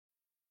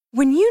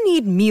When you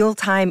need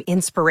mealtime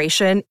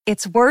inspiration,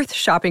 it's worth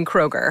shopping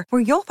Kroger,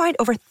 where you'll find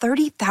over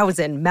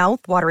 30,000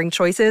 mouth-watering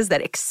choices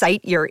that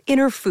excite your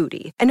inner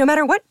foodie. And no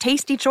matter what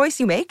tasty choice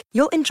you make,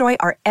 you'll enjoy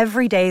our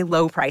everyday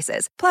low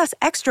prices, plus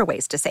extra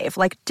ways to save,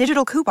 like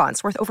digital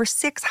coupons worth over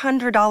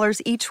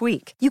 $600 each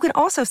week. You can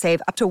also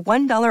save up to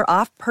 $1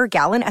 off per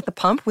gallon at the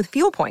pump with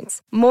fuel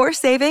points. More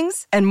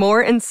savings and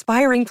more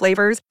inspiring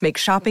flavors make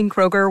shopping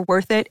Kroger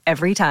worth it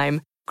every time.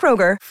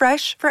 Kroger,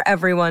 fresh for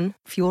everyone.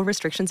 Fuel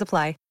restrictions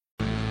apply.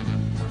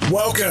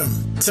 Welcome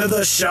to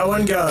the Show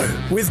and Go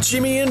with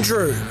Jimmy and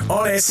Drew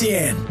on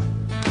SEN.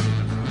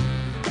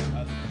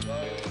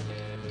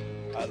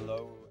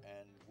 Hello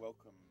and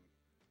welcome.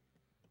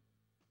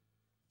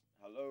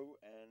 Hello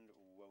and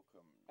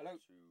welcome to the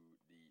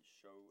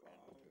Show and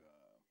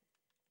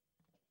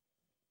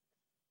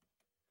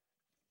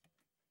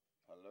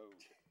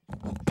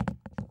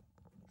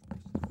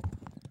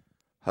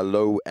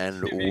Hello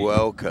and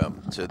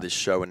welcome to the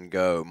Show and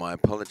Go. My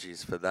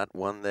apologies for that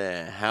one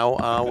there. How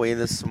are we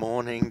this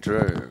morning,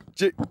 Drew?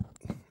 I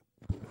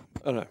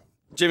don't know.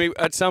 Jimmy,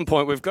 at some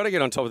point, we've got to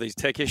get on top of these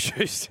tech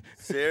issues.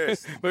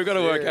 Seriously. We've got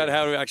to work out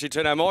how to actually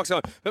turn our mics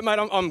on. But, mate,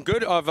 I'm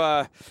good.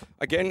 I've,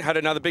 again, had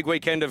another big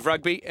weekend of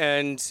rugby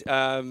and finished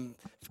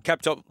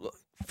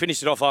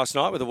it off last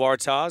night with the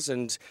Waratahs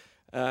and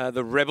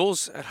the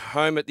Rebels at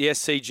home at the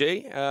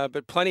SCG.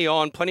 But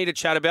plenty to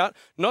chat about.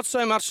 Not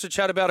so much to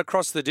chat about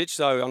across the ditch,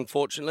 though,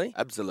 unfortunately.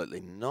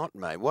 Absolutely not,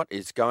 mate. What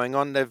is going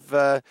on?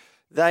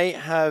 They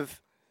have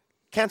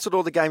cancelled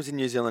all the games in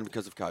New Zealand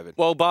because of COVID.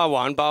 Well, bar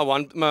one.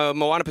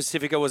 Moana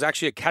Pacifica was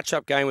actually a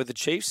catch-up game with the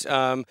Chiefs.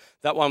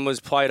 That one was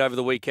played over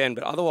the weekend,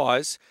 but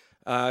otherwise,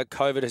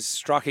 COVID has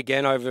struck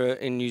again over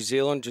in New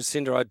Zealand.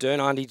 Jacinda Ardern,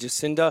 Auntie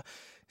Jacinda,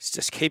 is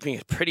just keeping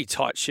a pretty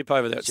tight ship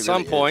over there. She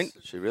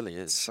really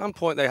is. At some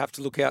point, they have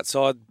to look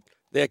outside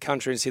their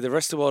country and see the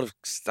rest of the world have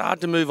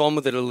started to move on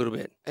with it a little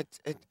bit.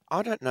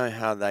 I don't know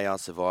how they are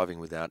surviving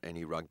without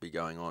any rugby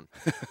going on.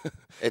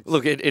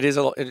 Look, it is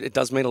a lot. It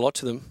does mean a lot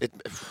to them.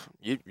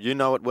 You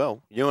know it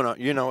well. You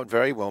know it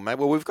very well, mate.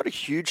 Well, we've got a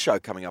huge show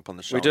coming up on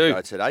the show We do.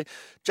 today.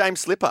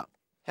 James Slipper,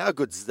 how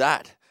good's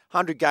that?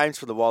 100 games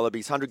for the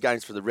Wallabies, 100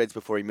 games for the Reds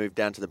before he moved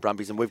down to the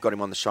Brumbies, and we've got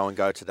him on the Show and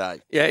Go today.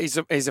 Yeah, he's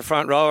a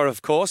front rower,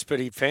 of course, but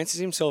he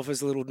fancies himself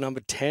as a little number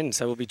 10,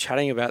 so we'll be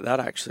chatting about that,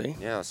 actually.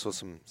 Yeah, I saw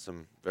some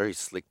very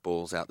slick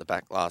balls out the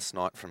back last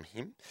night from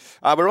him.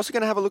 We're also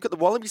going to have a look at the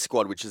Wallaby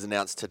squad, which is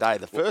announced today,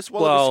 the first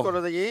Wallaby squad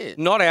of the year.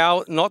 Not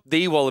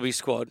the Wallaby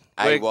squad.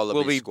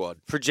 We'll be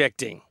squad.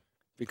 Projecting.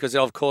 Because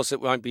of course it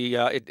won't be.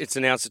 It's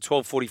announced at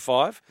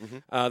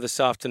 12:45 this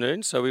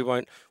afternoon, so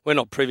we're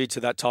not privy to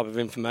that type of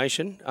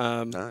information.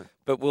 No.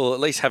 But we'll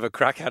at least have a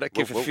crack at it,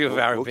 give a few of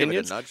our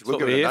opinions. We'll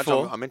give it a nudge.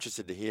 I'm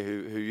interested to hear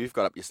who you've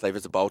got up your sleeve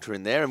as a bolter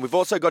in there. And we've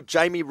also got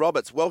Jamie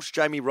Roberts, Welsh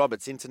Jamie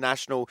Roberts,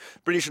 international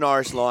British and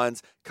Irish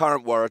Lions,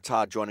 current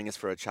Waratah, joining us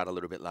for a chat a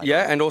little bit later.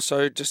 Yeah, and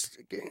also just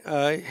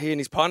he and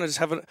his partner just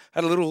had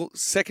a little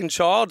second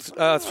child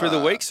through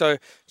the week, so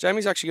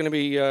Jamie's actually going to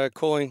be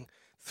calling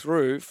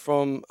through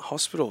from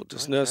hospital,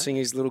 just nursing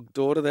his little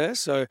daughter there.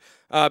 So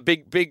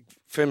big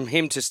from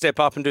him to step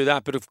up and do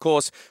that. But of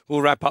course,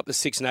 we'll wrap up the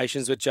Six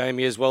Nations with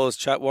Jamie as well as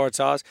chat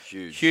Waratahs.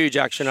 Huge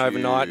action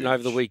overnight and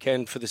over the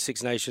weekend for the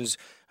Six Nations.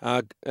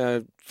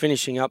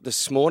 Finishing up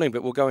this morning,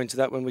 but we'll go into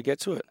that when we get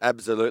to it.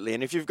 Absolutely.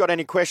 And if you've got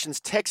any questions,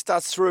 text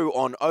us through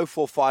on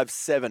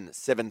 0457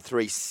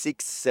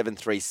 736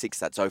 736.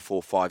 That's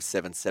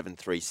 0457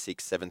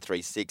 736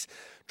 736.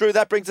 Drew,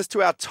 that brings us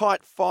to our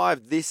tight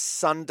five this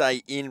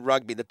Sunday in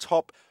rugby. The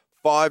top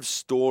 5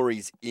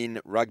 stories in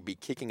rugby.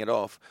 Kicking it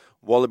off,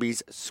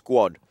 Wallabies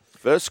squad.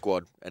 First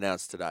squad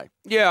announced today.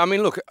 Yeah, I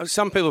mean, look,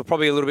 some people are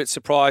probably a little bit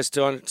surprised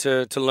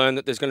to learn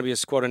that there's going to be a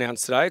squad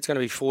announced today. It's going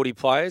to be 40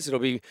 players. It'll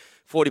be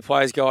 40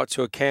 players go out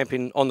to a camp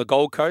on the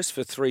Gold Coast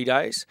for 3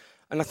 days.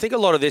 And I think a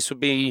lot of this would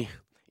be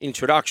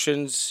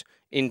introductions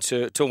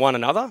to one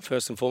another,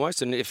 first and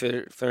foremost, and if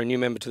they're a new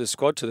member to the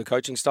squad, to the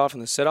coaching staff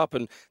and the setup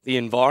and the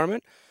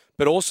environment,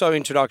 but also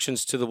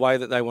introductions to the way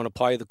that they want to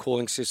play, the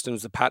calling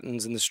systems, the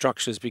patterns and the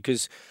structures,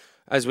 because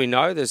as we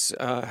know, there's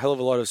a hell of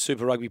a lot of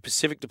Super Rugby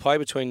Pacific to play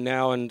between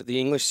now and the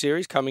English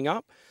series coming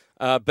up.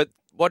 But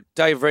what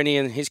Dave Rennie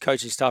and his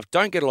coaching staff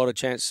don't get a lot of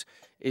chance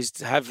is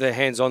to have their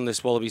hands on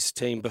this Wallabies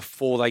team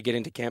before they get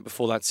into camp,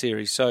 before that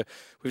series. So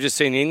we've just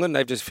seen England;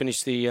 they've just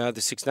finished the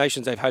Six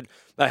Nations.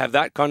 They have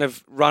that kind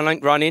of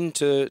run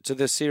into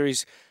the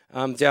series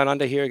down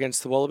under here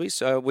against the Wallabies.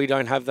 So we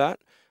don't have that.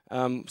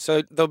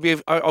 So there'll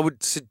be. I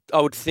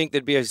would think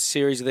there'd be a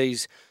series of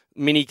these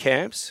mini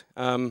camps.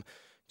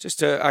 Just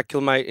to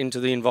acclimate into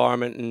the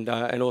environment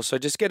and also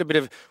just get a bit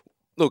of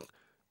look.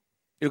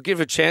 It'll give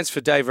a chance for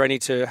Dave Rennie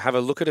to have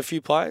a look at a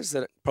few players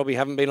that probably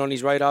haven't been on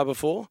his radar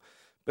before,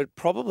 but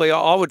probably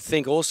I would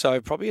think also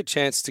probably a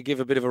chance to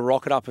give a bit of a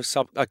rocket up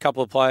a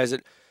couple of players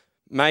that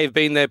may have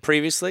been there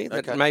previously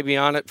that maybe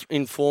aren't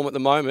in form at the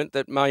moment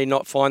that may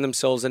not find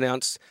themselves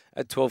announced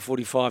at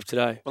 12:45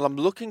 today. Well, I'm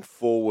looking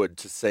forward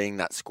to seeing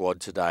that squad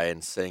today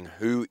and seeing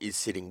who is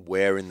sitting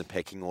where in the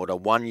pecking order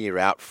 1 year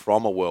out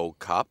from a World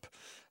Cup.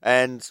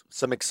 and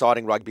some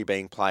exciting rugby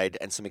being played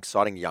and some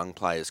exciting young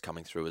players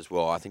coming through as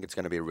well. I think it's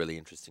going to be a really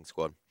interesting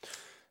squad.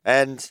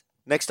 And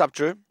next up,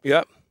 Drew.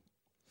 Yep.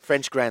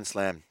 French Grand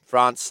Slam.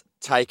 France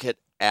take it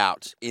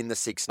out in the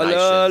Six Nations.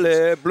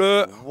 Allez,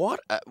 bleu. What?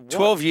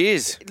 12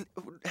 years.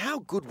 How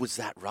good was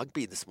that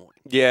rugby this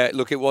morning? Yeah,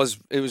 look, it was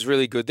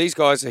really good. These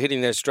guys are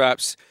hitting their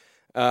straps.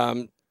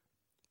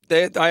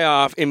 They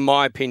are, in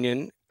my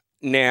opinion,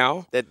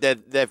 now They're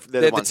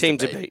the team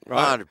to beat,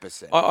 right?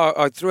 100%.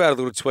 I threw out a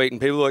little tweet, and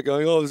people were like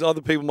going, "Oh, there's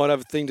other people might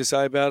have a thing to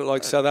say about it,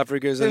 like South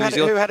Africa's and New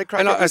Zealand." Who had a crack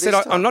and at I it said,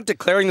 this time? I'm not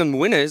declaring them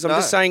winners. I'm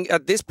just saying,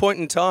 at this point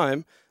in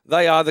time,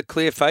 they are the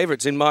clear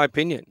favourites, in my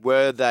opinion.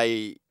 Were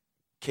they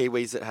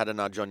Kiwis that had a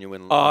nudge on you?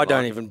 I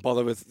don't even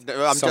bother with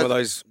some of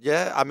those.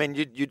 Yeah, I mean,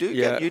 you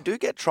do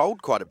get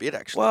trolled quite a bit,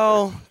 actually.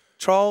 Well,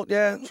 trolled,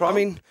 yeah. I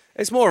mean,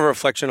 it's more of a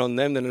reflection on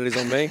them than it is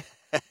on me.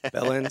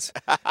 Bellends.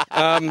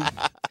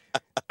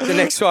 The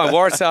next one,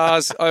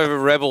 Waratahs over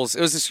Rebels.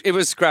 It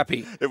was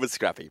scrappy. It was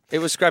scrappy.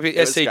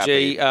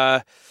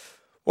 SCG.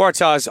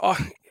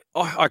 Waratahs.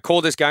 I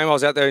called this game. I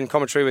was out there in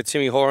commentary with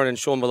Timmy Horan and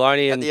Sean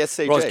Maloney and the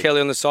SCG. Roz Kelly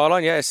on the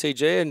sideline. Yeah,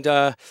 SCG.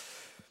 And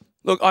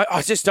look,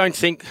 I just don't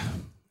think,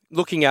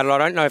 looking at it, I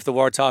don't know if the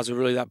Waratahs were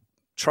really that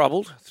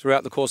troubled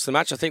throughout the course of the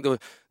match. I think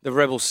the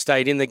Rebels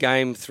stayed in the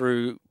game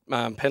through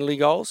penalty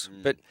goals,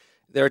 but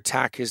their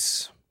attack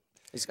is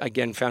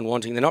again found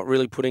wanting. They're not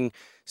really putting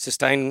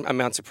sustained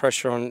amounts of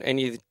pressure on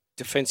any of the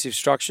defensive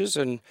structures.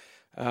 And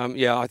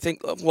I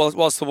think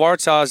whilst the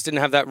Waratahs didn't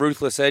have that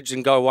ruthless edge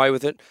and go away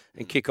with it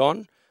and kick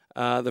on,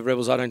 the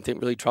Rebels, I don't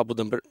think, really troubled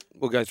them, but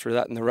we'll go through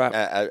that in the wrap.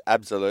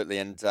 Absolutely.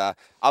 And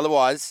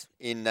otherwise,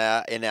 in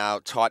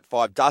our tight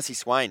five, Darcy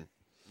Swain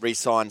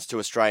re-signs to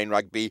Australian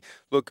rugby.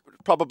 Look,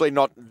 probably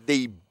not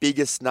the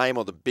biggest name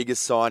or the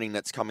biggest signing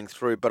that's coming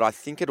through, but I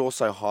think it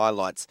also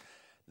highlights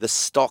the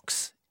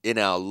stocks in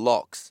our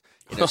locks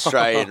in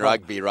Australian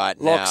rugby right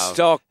now. Lock,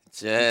 stock,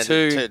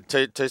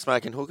 two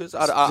smoking hookers.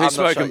 Two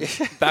smoking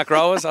back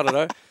rowers. I don't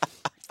know.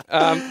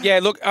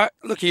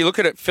 Look, you look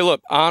at it,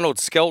 Phillip, Arnold,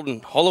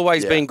 Skelton,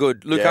 Holloway's been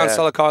good, Lukan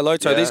Salakai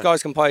Loto. Yeah. These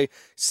guys can play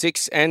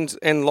six and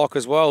lock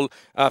as well.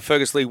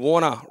 Fergus Lee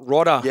Warner,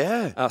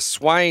 Rodder,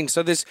 Swain.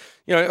 So there's,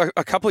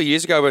 a couple of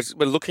years ago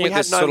we're looking at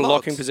this sort of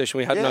locking position.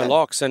 We had no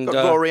locks. And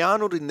got Rory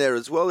Arnold in there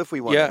as well if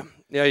we want.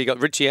 Yeah, you got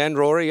Richie and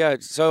Rory. Yeah,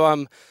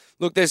 so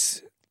look,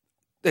 there's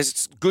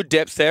good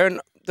depth there, and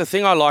the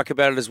thing I like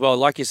about it as well,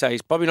 like you say,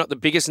 he's probably not the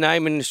biggest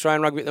name in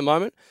Australian rugby at the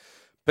moment.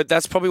 But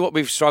that's probably what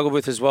we've struggled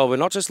with as well. We're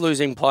not just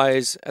losing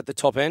players at the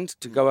top end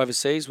to go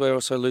overseas. We're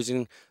also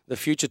losing the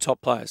future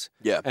top players.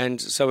 Yeah. And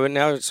so we're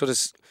now sort of,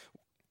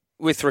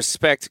 with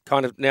respect,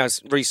 kind of now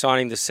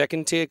re-signing the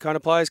second tier kind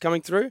of players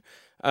coming through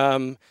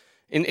in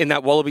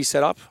that Wallaby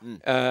setup.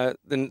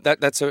 Then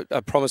that's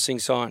a promising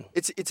sign.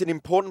 It's an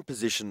important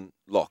position,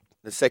 lock.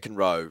 The second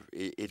row,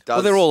 it does.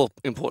 Well, they're all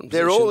important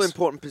positions. They're all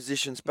important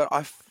positions, but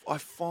I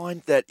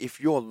find that if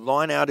your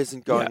line out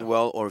isn't going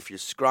well, or if your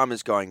scrum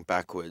is going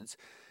backwards,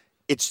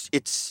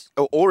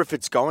 or if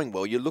it's going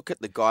well, you look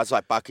at the guys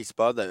like Bucky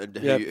Spa, Victor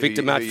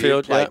Matfield, who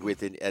you played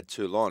with at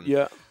Toulon.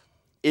 Yeah.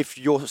 If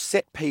your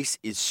set piece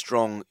is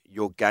strong,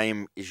 your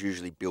game is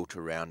usually built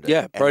around it.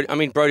 Yeah, Brodie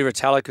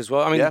Retallick as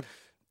well. I mean,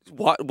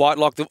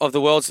 Whitelock of the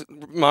world's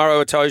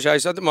Maro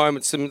Itoje. At the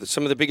moment,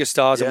 some of the biggest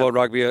stars of world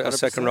rugby are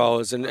second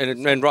rowers,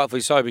 and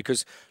rightfully so,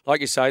 because,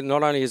 like you say,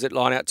 not only is it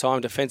line out time,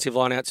 defensive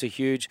line outs are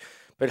huge,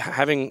 but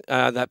having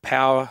that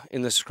power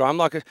in the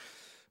scrum,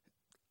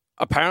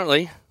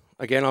 apparently.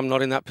 Again, I'm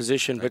not in that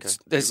position, but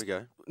there's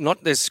good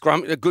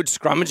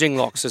scrummaging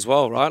locks as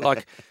well, right?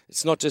 Like,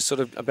 it's not just sort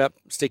of about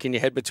sticking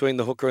your head between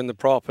the hooker and the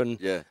prop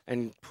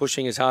and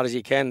pushing as hard as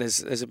you can.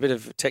 There's a bit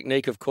of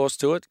technique, of course,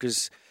 to it,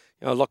 because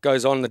a lot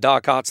goes on in the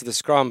dark arts of the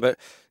scrum. But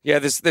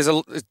there's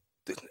a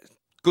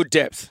good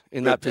depth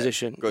in that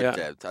position. Good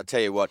depth. I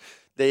tell you what,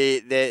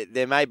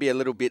 there may be a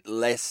little bit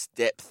less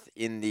depth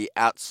in the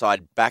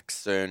outside back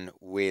soon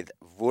with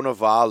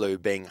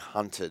Vunivalu being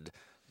hunted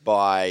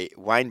by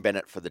Wayne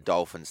Bennett for the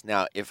Dolphins.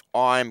 Now, if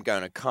I'm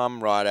going to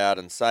come right out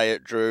and say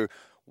it, Drew,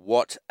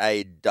 what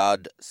a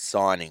dud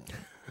signing.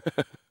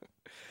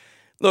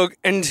 Look,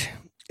 and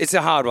it's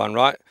a hard one,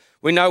 right?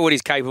 We know what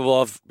he's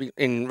capable of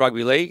in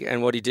rugby league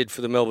and what he did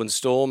for the Melbourne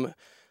Storm.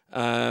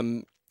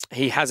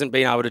 He hasn't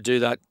been able to do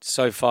that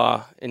so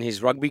far in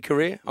his rugby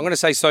career. I'm going to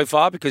say so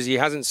far because he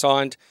hasn't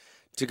signed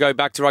to go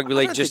back to rugby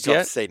league just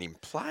yet. I've seen him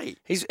play.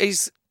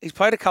 He's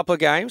played a couple of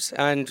games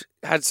and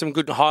had some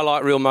good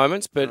highlight reel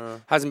moments, but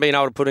hasn't been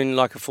able to put in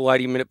like a full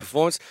 80-minute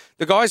performance.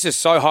 The guy's just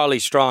so highly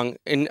strung,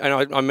 and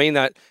I mean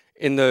that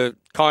in the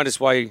kindest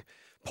way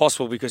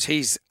possible, because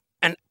he's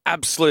an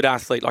absolute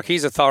athlete. Like,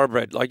 he's a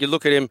thoroughbred. Like, you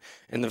look at him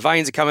and the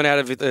veins are coming out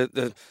of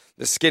the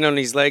skin on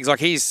his legs.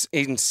 Like, he's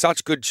in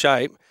such good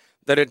shape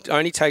that it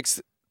only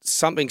takes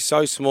something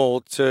so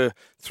small to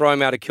throw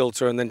him out of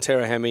kilter and then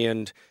tear a hemi,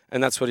 and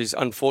that's what he's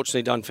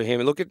unfortunately done for him.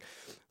 And look at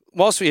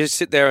whilst we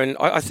sit there, and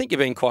I think you're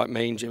being quite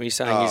mean, Jimmy,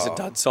 saying he's a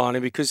dud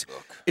signing, because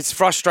it's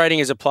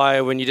frustrating as a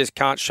player when you just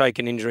can't shake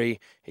an injury.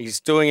 He's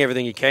doing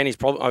everything he can.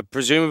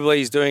 Presumably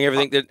he's doing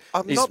everything that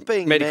I'm his not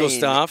being medical mean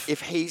staff.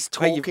 if he's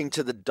talking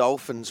to the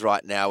Dolphins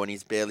right now and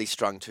he's barely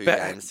strung two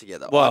games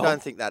together. I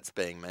don't think that's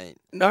being mean.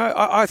 No,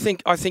 I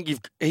think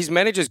his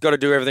manager's got to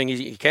do everything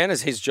he can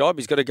as his job.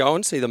 He's got to go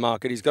and see the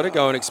market. He's got to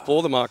go and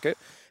explore the market.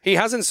 He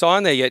hasn't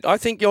signed there yet. I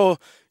think you're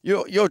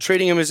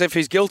treating him as if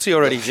he's guilty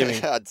already, Jimmy.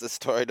 It's a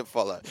story to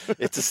follow.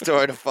 It's a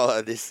story to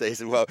follow this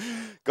season. Well,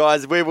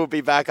 guys, we will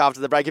be back after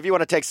the break. If you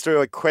want to text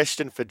through a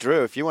question for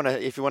Drew, if you want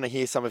to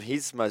hear some of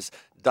his most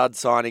dud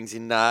signings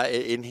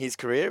in his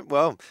career,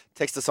 well,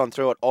 text us on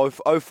through at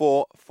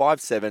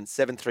 0457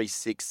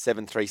 736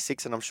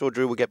 736, and I'm sure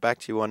Drew will get back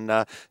to you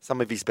on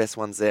some of his best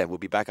ones there. We'll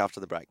be back after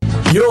the break.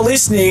 You're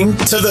listening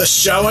to The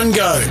Show and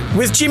Go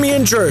with Jimmy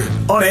and Drew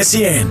on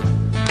SEN.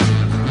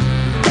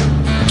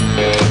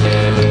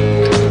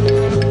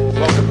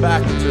 Welcome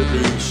back to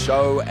the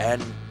Show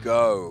and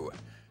Go.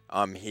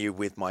 I'm here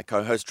with my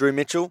co-host Drew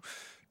Mitchell.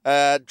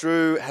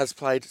 Drew has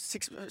played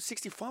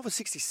 65 or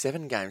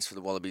 67 games for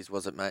the Wallabies,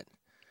 was it, mate?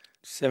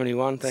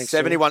 71, thanks.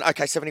 71,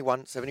 okay,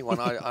 71.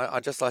 I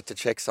just like to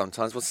check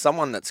sometimes. Well,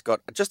 someone that's got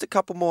just a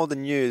couple more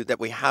than you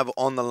that we have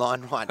on the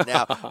line right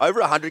now.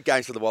 Over 100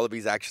 games for the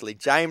Wallabies, actually.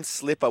 James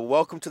Slipper,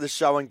 welcome to the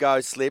Show and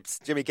Go, Slips.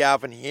 Jimmy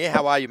Galvin here.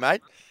 How are you,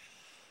 mate?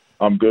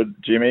 I'm good,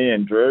 Jimmy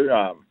and Drew.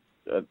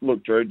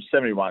 Look, Drew,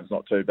 71's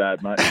not too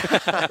bad, mate.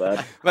 Not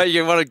bad. Mate,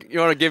 you want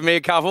to give me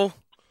a couple?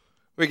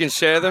 We can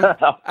share them,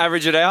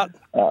 average it out.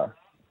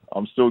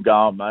 I'm still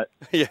going, mate.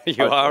 Yeah,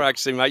 you are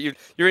actually, mate.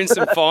 You're in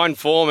some fine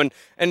form,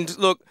 and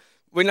look,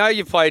 we know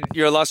you've played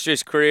your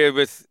illustrious career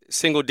with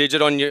single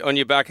digit on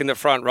your back in the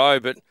front row,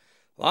 but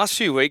last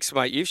few weeks,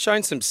 mate, you've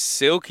shown some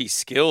silky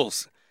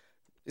skills.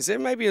 Is there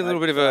maybe a little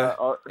bit of a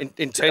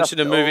intention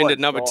to move into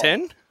number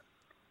 10?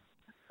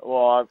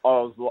 Well, I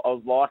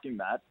was liking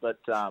that, but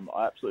I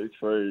absolutely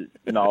threw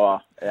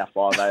Noah, our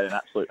 5'8", an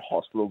absolute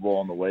hospital ball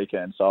on the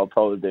weekend, so I've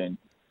probably been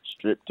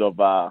stripped of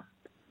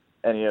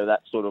any of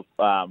that sort of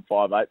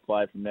 5'8"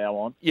 play from now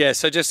on. Yeah,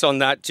 so just on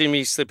that,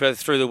 Jimmy Slipper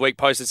through the week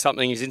posted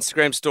something in his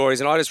Instagram stories,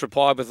 and I just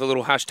replied with a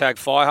little hashtag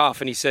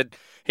 #FireHalf, and he said,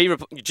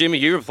 Jimmy,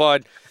 you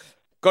replied,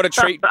 got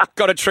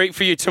a treat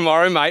for you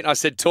tomorrow, mate. And I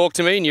said, talk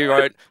to me. And you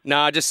wrote,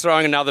 nah, just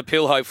throwing another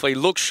pill, hopefully.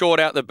 Look short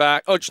out the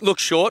back. Oh, look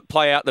short,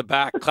 play out the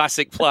back.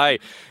 Classic play.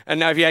 And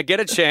now if you get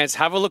a chance,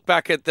 have a look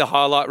back at the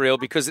highlight reel,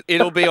 because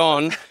it'll be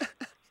on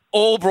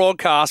all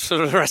broadcasts for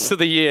the rest of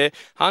the year.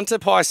 Hunter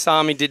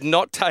Paisami did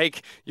not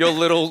take your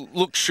little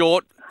look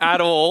short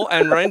at all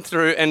and ran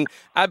through and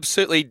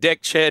absolutely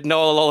deck-chaired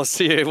Noah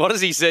Lolesio. What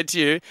has he said to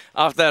you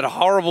after that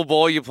horrible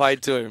ball you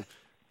played to him?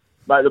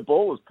 Mate, the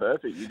ball was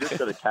perfect. You just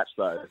got to catch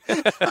those.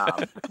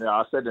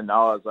 I said to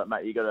Noah, I was like,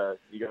 mate, you got to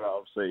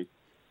obviously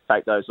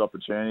take those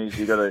opportunities.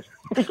 You got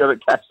to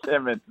catch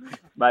them. And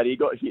mate, he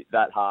got hit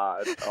that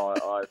hard.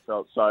 I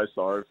felt so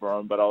sorry for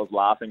him, but I was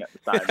laughing at the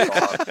same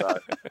time. So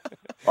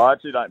I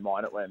actually don't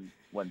mind it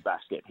when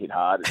bats get hit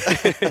hard.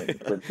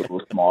 It puts a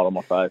little smile on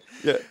my face.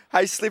 Yeah.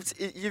 Hey, Slips,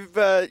 you've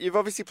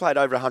obviously played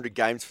over 100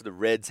 games for the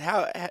Reds.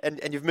 And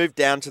you've moved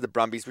down to the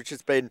Brumbies, which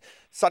has been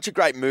such a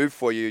great move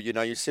for you. You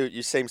know, you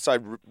seem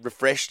so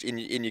refreshed in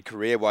your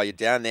career while you're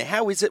down there.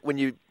 How is it when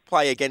you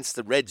play against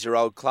the Reds, your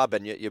old club,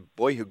 and your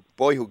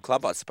boyhood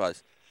club, I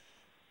suppose?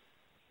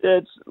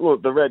 Yeah,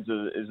 look, the Reds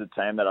is a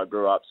team that I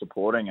grew up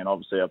supporting, and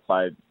obviously I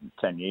played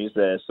 10 years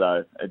there,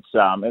 so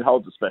it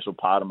holds a special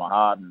part of my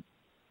heart. And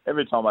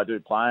every time I do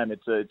play them,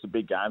 it's a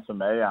big game for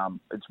me.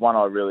 It's one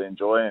I really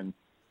enjoy, and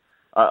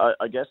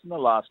I guess in the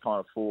last kind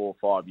of 4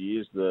 or 5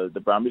 years,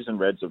 the Brumbies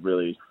and Reds have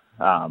really,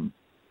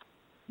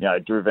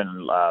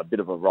 driven a bit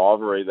of a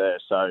rivalry there.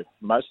 So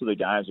most of the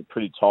games are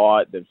pretty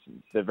tight.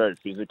 They're very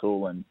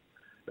physical, and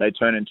they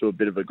turn into a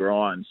bit of a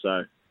grind.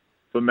 So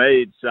for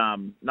me,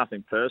 it's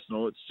nothing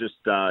personal. It's just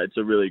it's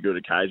a really good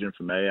occasion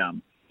for me.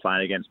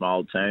 Playing against my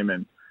old team,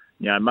 and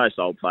most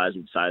old players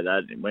would say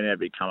that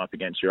whenever you come up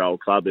against your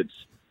old club,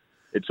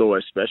 it's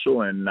always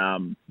special, and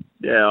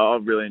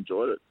I've really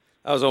enjoyed it.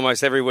 That was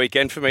almost every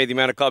weekend for me, the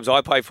amount of clubs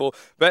I play for.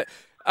 But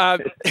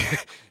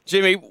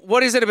Jimmy,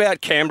 what is it about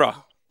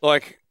Canberra?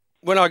 Like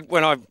when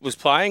I was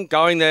playing,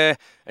 going there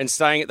and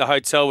staying at the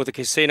hotel with a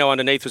casino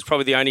underneath was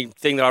probably the only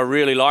thing that I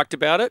really liked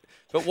about it.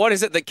 But what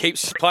is it that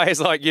keeps players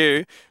like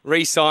you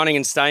re-signing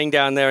and staying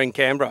down there in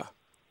Canberra?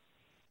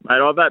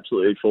 Mate, I've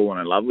absolutely fallen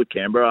in love with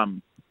Canberra.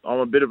 I'm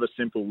a bit of a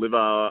simple liver.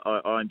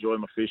 I enjoy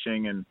my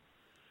fishing,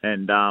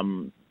 and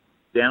down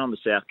on the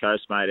south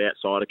coast, mate,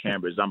 outside of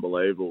Canberra is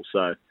unbelievable.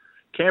 So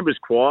Canberra's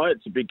quiet.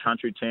 It's a big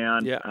country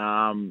town. Yeah.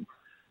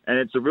 And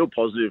it's a real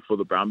positive for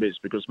the Brumbies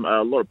because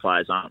a lot of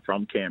players aren't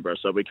from Canberra.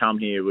 So we come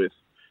here with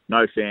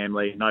no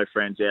family, no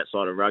friends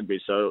outside of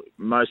rugby. So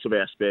most of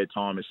our spare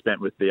time is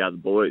spent with the other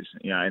boys,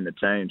 in the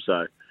team.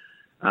 So,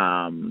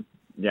 I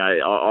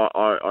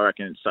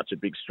reckon it's such a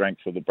big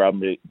strength for the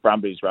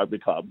Brumbies Rugby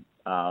Club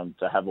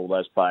to have all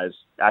those players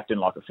acting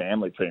like a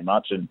family pretty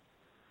much. And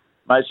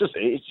mate,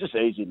 it's just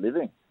easy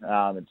living.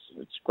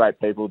 It's great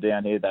people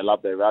down here. They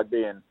love their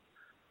rugby, and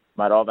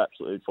mate, I've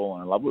absolutely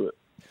fallen in love with it.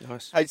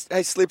 Nice.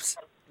 Hey, Slips,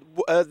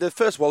 the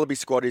first Wallaby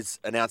squad is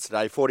announced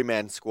today,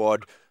 40-man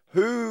squad.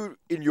 Who,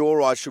 in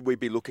your eyes, should we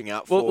be looking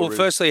out for? Well,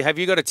 firstly, have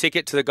you got a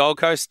ticket to the Gold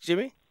Coast,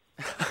 Jimmy?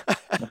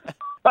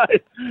 I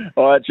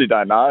actually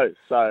don't know,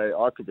 so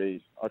I could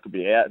be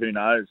out. Who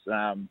knows?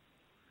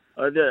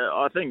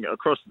 I think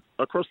across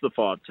the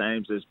 5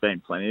 teams, there's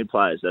been plenty of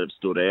players that have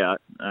stood out.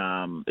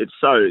 It's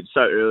so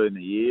early in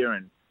the year,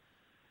 and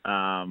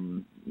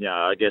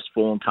I guess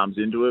form comes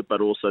into it, but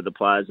also the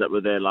players that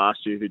were there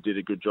last year who did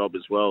a good job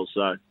as well.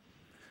 So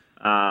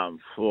I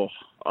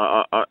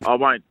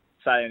won't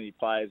say any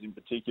players in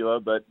particular,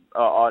 but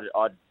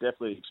I'd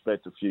definitely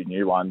expect a few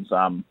new ones.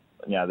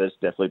 There's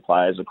definitely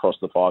players across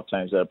the 5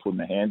 teams that are putting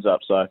their hands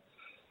up. So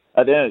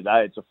at the end of the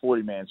day, it's a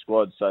 40-man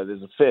squad, so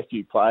there's a fair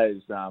few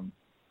players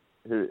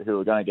who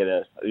are going to get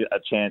a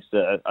chance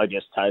to, I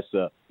guess, taste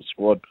the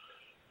squad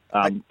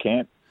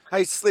camp.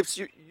 Hey, Slips,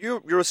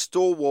 you're a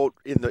stalwart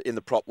in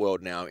the prop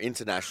world now,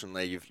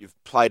 internationally.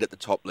 You've played at the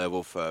top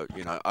level for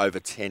over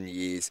 10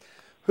 years.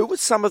 Who were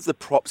some of the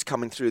props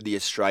coming through the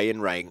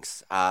Australian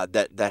ranks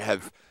that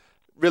have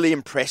really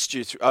impressed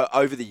you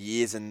over the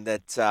years, and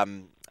that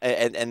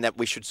and that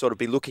we should sort of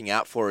be looking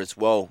out for as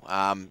well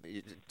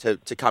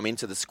to come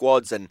into the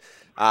squads, and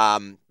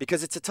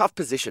because it's a tough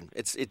position.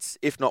 It's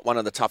if not one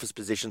of the toughest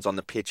positions on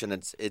the pitch, and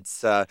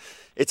it's an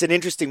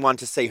interesting one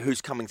to see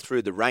who's coming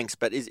through the ranks.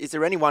 But is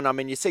there anyone? I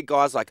mean, you see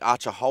guys like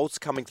Archer Holtz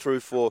coming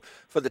through for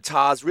the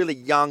Tars, really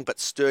young but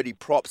sturdy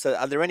props.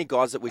 Are there any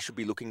guys that we should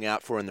be looking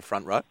out for in the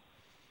front row?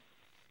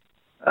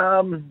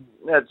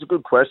 It's a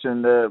good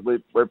question.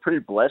 We're pretty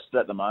blessed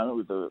at the moment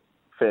with a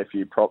fair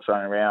few props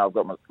running around. I've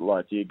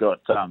got you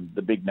got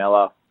the big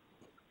Nella,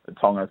 the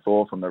Tonga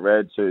Thor from the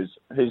Reds, who's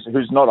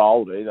not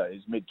old either.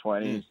 He's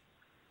mid-20s.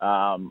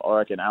 I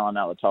reckon Alan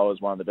Alatoa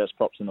is one of the best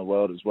props in the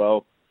world as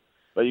well.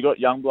 But you got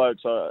young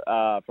blokes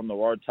from the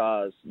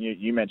Waratahs.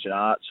 You mentioned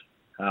Arch.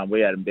 We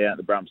had him down at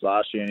the Brumps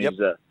last year, and yep.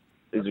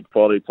 he's a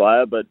quality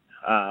player. But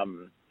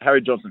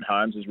Harry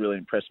Johnson-Holmes has really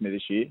impressed me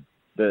this year,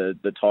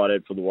 the tight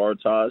end for the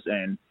Waratahs,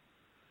 and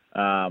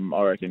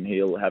I reckon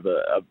he'll have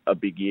a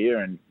big year.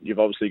 And you've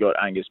obviously got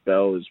Angus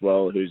Bell as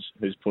well, who's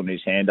putting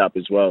his hand up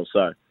as well.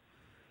 So,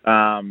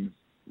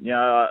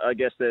 I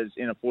guess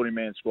in a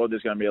 40-man squad,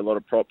 there's going to be a lot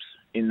of props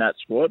in that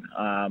squad.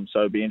 So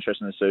it'll be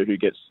interesting to see who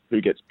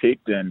gets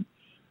picked, and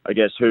I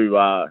guess who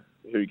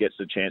gets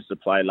the chance to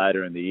play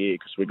later in the year,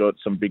 because we've got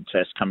some big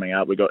tests coming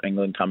up. We've got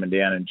England coming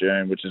down in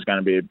June, which is going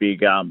to be a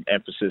big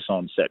emphasis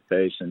on set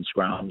piece and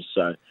scrums.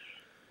 So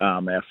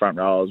our front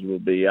rowers will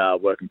be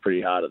working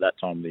pretty hard at that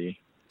time of the year.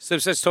 So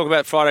let's talk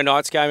about Friday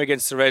night's game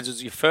against the Reds. It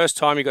was your first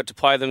time you got to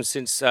play them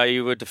since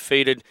you were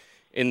defeated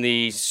in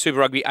the Super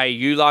Rugby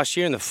AU last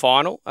year in the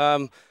final.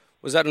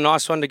 Was that a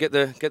nice one to get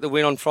the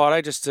win on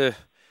Friday, just to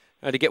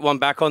get one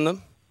back on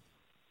them?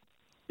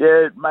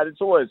 Yeah, mate.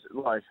 It's always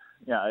like,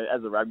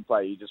 as a rugby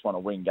player, you just want to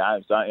win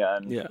games, don't you?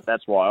 And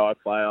that's why I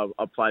play.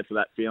 I play for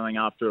that feeling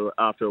after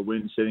a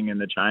win, sitting in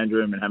the change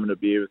room and having a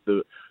beer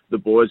with the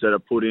boys that are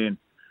put in.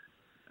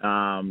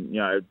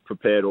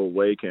 Prepared all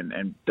week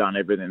and done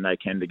everything they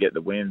can to get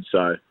the win.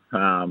 So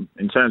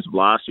in terms of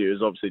last year, it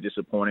was obviously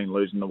disappointing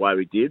losing the way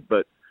we did,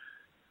 but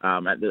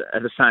at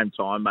the same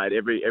time, mate,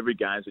 every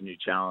game's a new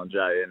challenge,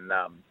 and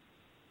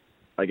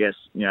I guess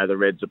the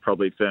Reds are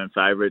probably firm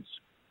favourites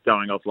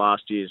going off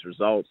last year's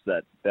results,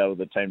 that they were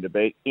the team to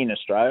beat in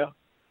Australia.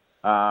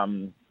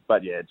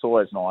 But yeah, it's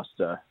always nice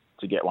to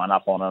get one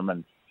up on them,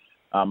 and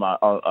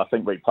I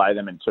think we play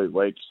them in 2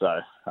 weeks, so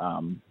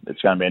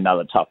it's going to be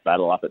another tough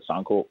battle up at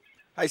Suncorp.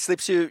 Hey,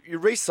 Slips, you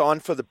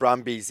re-signed for the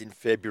Brumbies in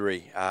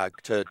February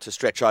to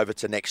stretch over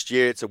to next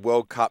year. It's a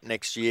World Cup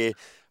next year.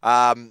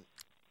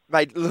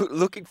 Mate,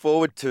 looking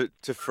forward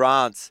to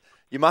France.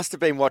 You must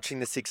have been watching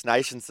the Six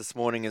Nations this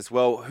morning as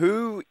well.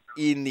 Who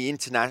in the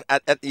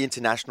at the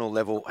international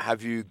level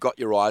have you got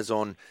your eyes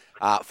on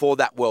for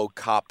that World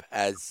Cup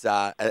as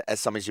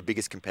some of your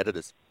biggest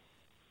competitors?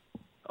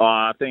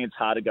 I think it's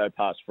hard to go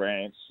past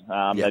France.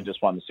 They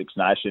just won the Six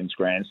Nations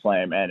Grand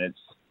Slam, and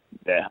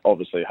they're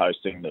obviously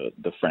hosting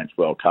the French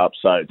World Cup,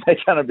 so they're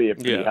going to be a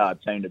pretty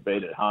hard team to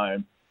beat at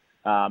home.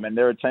 And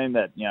they're a team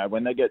that,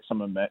 when they get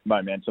some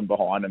momentum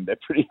behind them, they're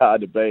pretty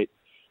hard to beat.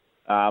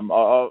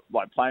 I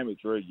like playing with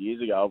Drew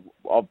years ago.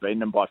 I've beaten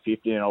them by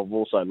 50, and I've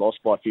also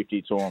lost by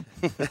 50 to them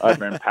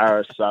over in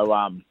Paris. So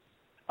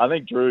I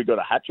think Drew got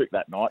a hat-trick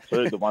that night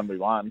too, the one we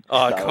won.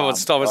 Oh, so, come on,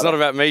 stop. It's not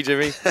about me,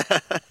 Jimmy.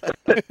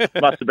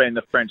 Must have been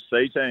the French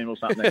C team or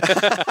something.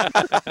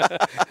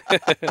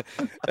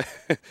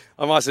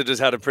 I must have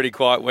just had a pretty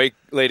quiet week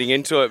leading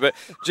into it. But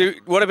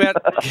what about,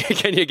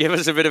 can you give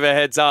us a bit of a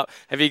heads up?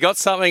 Have you got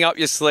something up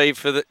your sleeve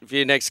for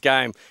your next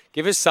game?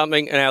 Give us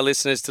something and our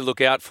listeners to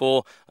look out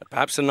for.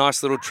 Perhaps a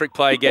nice little trick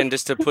play again,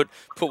 just to put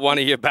one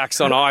of your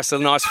backs on ice, a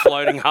nice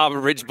floating Harbour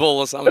Ridge ball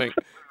or something.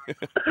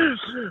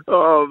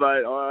 Oh,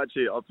 mate,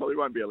 I probably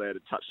won't be allowed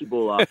to touch the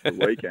ball after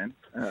the weekend.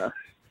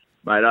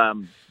 Mate,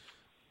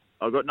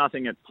 I've got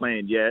nothing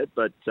planned yet,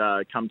 but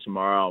come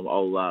tomorrow,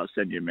 I'll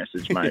send you a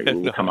message, mate.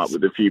 We'll come up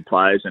with a few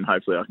plays, and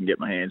hopefully I can get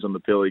my hands on the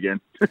pill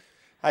again.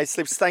 Hey,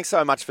 Slips, thanks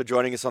so much for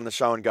joining us on the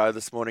Show and Go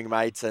this morning,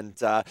 mate. And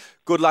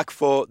good luck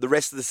for the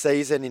rest of the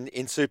season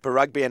in Super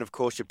Rugby and, of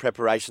course, your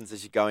preparations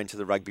as you go into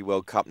the Rugby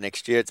World Cup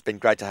next year. It's been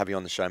great to have you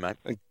on the show, mate.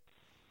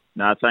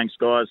 No, thanks,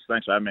 guys.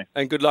 Thanks for having me.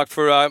 And good luck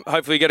for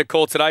hopefully you get a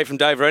call today from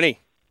Dave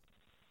Rennie.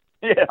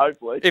 Yeah,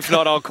 hopefully. If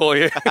not, I'll call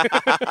you. All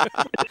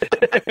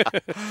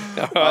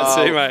right,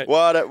 see you, mate.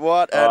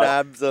 What an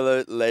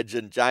absolute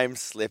legend,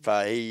 James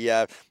Slipper.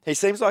 He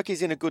seems like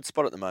he's in a good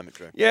spot at the moment,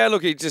 Drew. Yeah,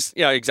 look,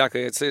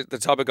 exactly. It's the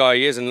type of guy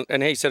he is,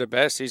 and he said it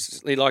best.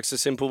 He likes a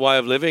simple way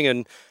of living,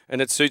 and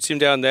it suits him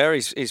down there.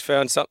 He's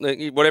found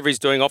something. Whatever he's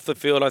doing off the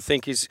field, I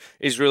think is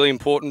really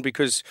important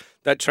because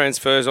that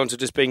transfers onto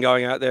just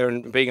going out there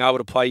and being able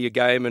to play your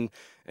game and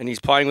he's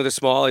playing with a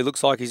smile. He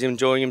looks like he's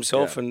enjoying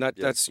himself, and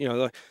that's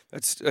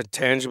a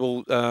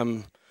tangible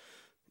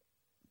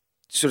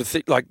sort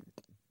of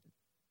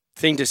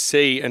thing to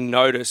see and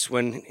notice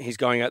when he's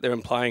going out there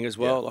and playing as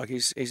well. Yeah. Like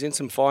he's in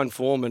some fine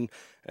form, and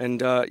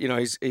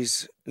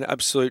he's an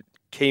absolute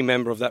key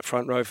member of that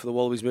front row for the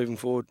Wallabies moving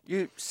forward.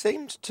 You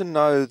seemed to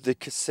know the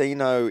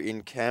casino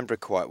in Canberra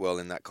quite well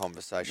in that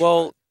conversation.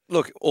 Well, mate.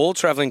 Look, all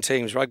travelling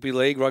teams, rugby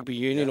league, rugby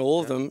union,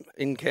 all of them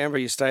in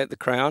Canberra, you stay at the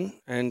Crown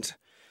and.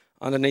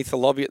 Underneath the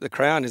lobby at the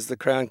Crown is the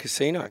Crown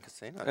Casino.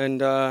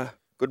 And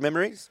good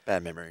memories?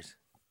 Bad memories?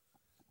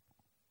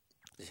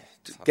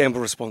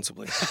 Gamble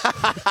responsibly.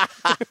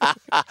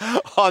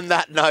 On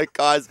that note,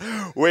 guys,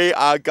 we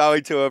are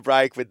going to a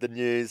break with the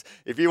news.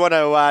 If you want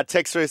to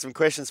text through some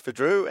questions for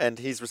Drew and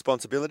his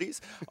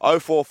responsibilities,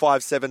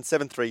 0457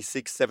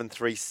 736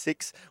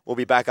 736. We'll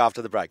be back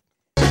after the break.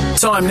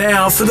 Time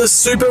now for the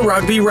Super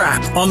Rugby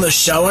Wrap on the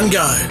Show and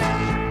Go.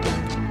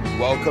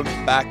 Welcome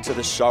back to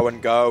the Show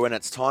and Go, and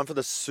it's time for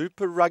the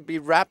Super Rugby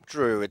Wrap,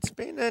 Drew. It's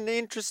been an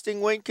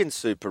interesting week in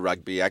Super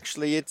Rugby,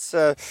 actually. It's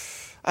a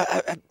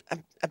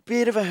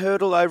bit of a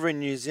hurdle over in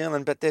New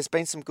Zealand, but there's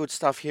been some good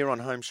stuff here on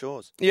home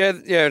shores. Yeah,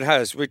 it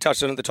has. We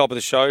touched on it at the top of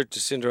the show,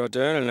 Jacinda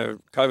Ardern and her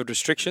COVID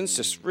restrictions,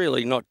 just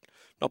really not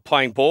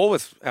playing ball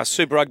with our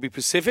Super Rugby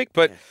Pacific.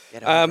 But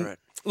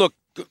look,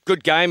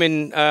 good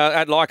game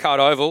at Leichhardt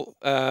Oval.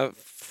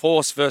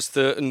 Force versus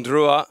the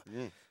Ndrua.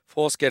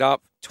 Force get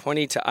up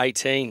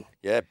 20-18.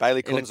 Yeah,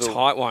 Bailey Kunzel. In a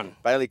tight one.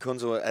 Bailey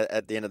Kunzel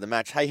at the end of the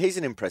match. Hey, he's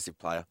an impressive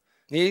player.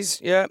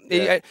 Guys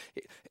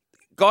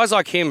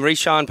like him,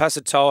 Rishan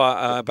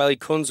Pasatoa, Bailey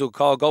Kunzel,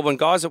 Kyle Goldwyn,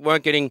 guys that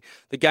weren't getting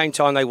the game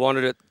time they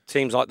wanted at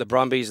teams like the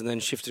Brumbies and then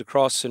shifted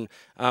across and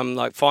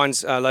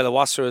finds Leila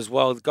Wasser as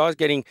well. The guys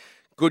getting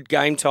good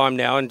game time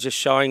now and just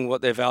showing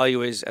what their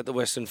value is at the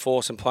Western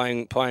Force and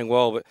playing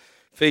well. But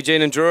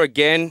Fijian and Drua,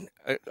 again,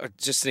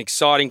 just an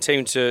exciting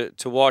team to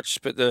watch,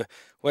 but the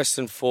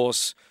Western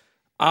Force,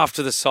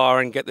 after the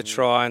siren, get the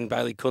try, and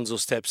Bailey Kunzel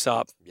steps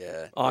up.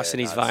 Ice in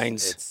his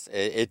veins.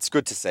 It's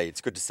good to see. It's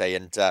good to see.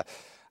 And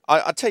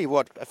I tell you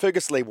what,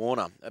 Fergus Lee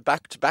Warner,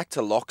 back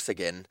to locks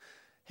again.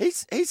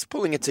 He's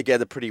pulling it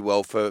together pretty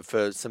well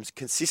for some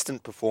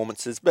consistent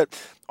performances.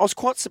 But I was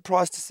quite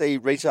surprised to see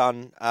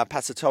Rishan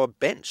Pasatoa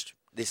benched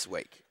this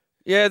week.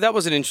 Yeah, that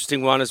was an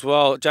interesting one as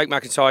well. Jake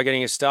McIntyre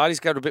getting a start. He's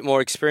got a bit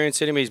more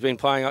experience in him. He's been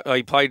playing.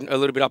 He played a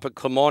little bit up at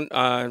Clermont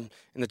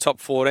in the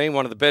top 14,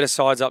 one of the better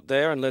sides up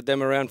there, and led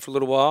them around for a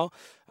little while.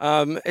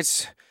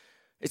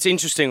 It's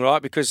interesting,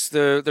 right? Because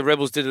the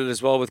Rebels did it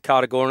as well with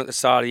Carter Gordon at the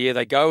start of the year.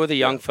 They go with a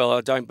young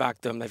fella, don't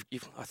back them. I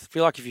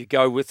feel like if you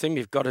go with them,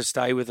 you've got to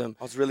stay with them.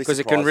 I was really because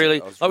surprised. It can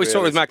really, like we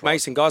saw with Mac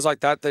Mason, guys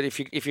like that if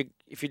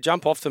you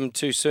jump off them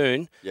too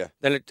soon,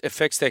 then it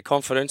affects their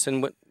confidence,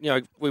 and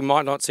we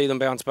might not see them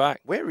bounce back.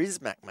 Where is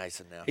Mac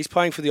Mason now? He's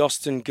playing for the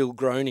Austin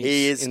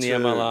Gilgronis in the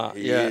MLR.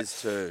 He is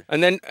too.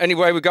 And then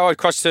anyway, we go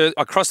across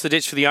the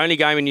ditch for the only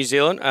game in New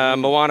Zealand,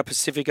 Moana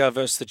Pacifica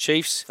versus the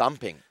Chiefs.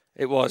 Thumping.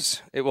 It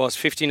was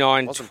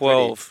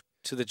 59-12.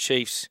 To the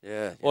Chiefs.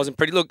 Yeah. Wasn't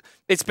pretty. Look,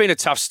 it's been a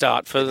tough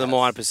start for the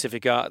Moana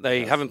Pacifica.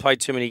 They haven't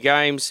played too many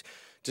games,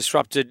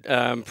 disrupted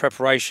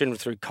preparation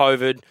through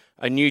COVID,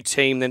 a new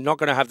team. They're not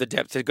going to have the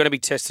depth. They're going to be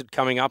tested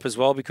coming up as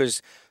well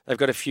because they've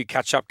got a few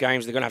catch-up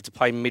games. They're going to have to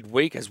play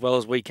midweek as well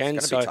as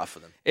weekends. It's going to be tough for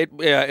them.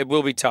 It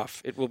will be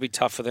tough. It will be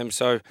tough for them.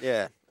 So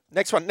yeah.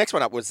 Next one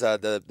up was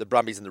the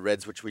Brumbies and the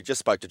Reds, which we just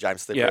spoke to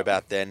James Slipper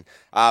about then.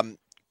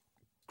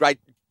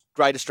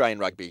 Great Australian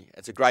rugby.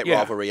 It's a great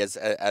rivalry. As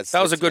that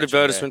was a good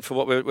advertisement for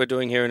what we're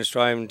doing here in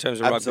Australia in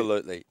terms of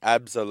rugby.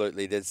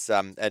 Absolutely. There's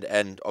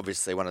and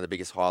obviously one of the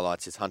biggest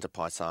highlights is Hunter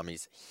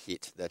Paisami's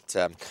hit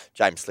that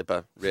James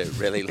Slipper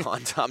really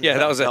lined up.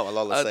 That was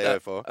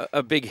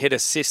a big hit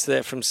assist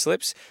there from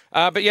Slips.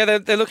 But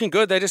they're looking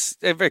good.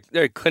 They're very,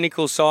 very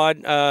clinical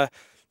side. The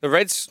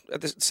Reds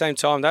at the same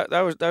time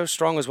they were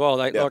strong as well.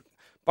 Like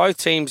both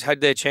teams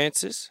had their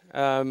chances,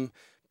 but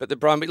the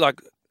Brumbies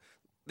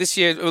this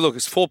year, look,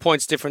 it's 4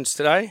 points difference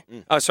today.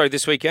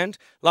 This weekend.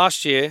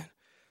 Last year,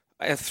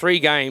 3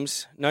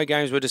 games, no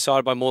games were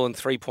decided by more than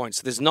 3 points.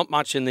 So there's not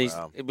much in these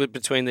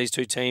between these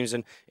two teams,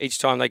 and each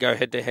time they go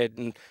head-to-head.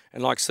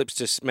 And like Slips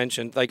just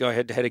mentioned, they go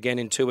head-to-head again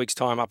in 2 weeks'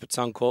 time up at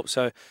Suncorp.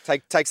 So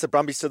takes the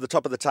Brumbies to the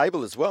top of the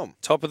table as well.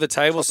 Top of the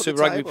table,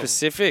 Super Rugby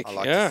Pacific. I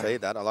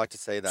like to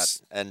see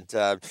that.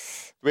 And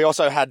we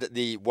also had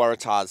the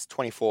Waratahs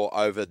 24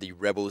 over the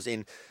Rebels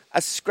in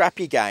a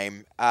scrappy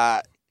game.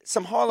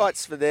 Some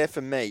highlights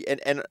for me,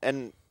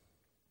 and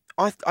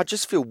I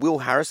just feel Will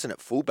Harrison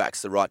at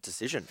fullback's the right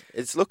decision.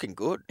 It's looking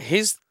good.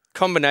 His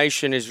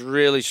combination is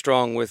really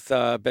strong with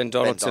Ben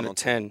Donaldson at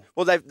 10.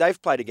 Well,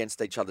 they've played against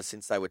each other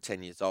since they were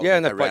 10 years old. Yeah,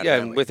 and they've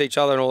played with each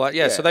other and all that.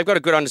 Yeah, so they've got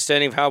a good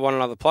understanding of how one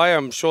another play.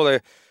 I'm sure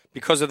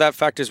because of that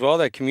fact as well,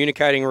 they're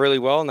communicating really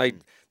well, and they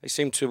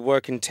seem to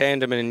work in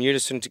tandem and in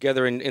unison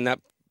together in that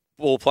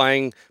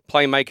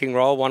playmaking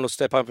role. One will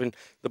step up in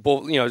the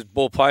ball,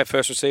 ball player,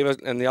 first receiver,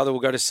 and the other will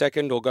go to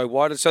second or go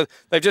wider. So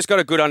they've just got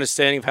a good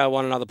understanding of how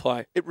one another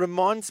play. It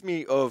reminds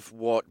me of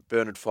what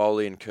Bernard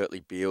Foley and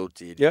Kurtley Beale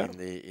did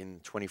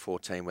in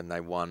 2014 when they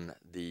won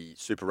the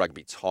Super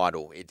Rugby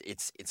title.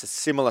 It's a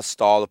similar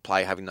style of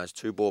play, having those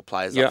 2 ball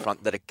players up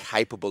front that are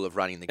capable of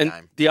running the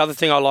game. The other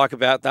thing I like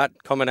about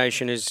that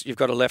combination is you've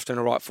got a left and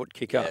a right foot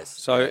kicker. Yes.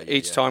 So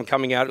each time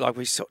coming out, like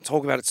we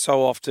talk about it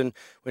so often,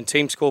 when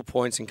teams score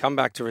points and come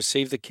back to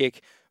receive the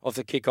kick off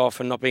the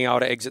kick-off and not being able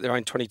to exit their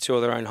own 22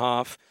 or their own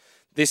half,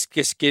 this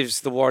just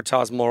gives the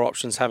Waratahs more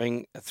options,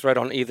 having a threat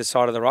on either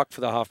side of the ruck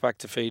for the halfback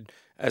to feed,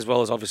 as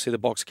well as obviously the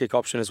box kick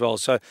option as well.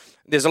 So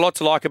there's a lot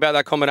to like about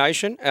that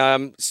combination.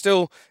 It's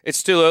still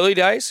early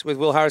days with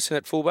Will Harrison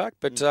at fullback,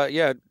 but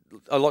a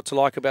lot to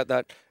like about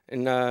that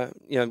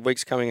in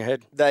weeks coming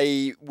ahead.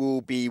 They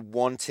will be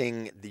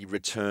wanting the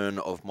return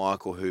of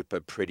Michael Hooper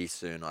pretty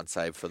soon, I'd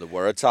say, for the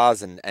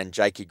Waratahs, and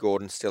Jakey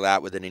Gordon still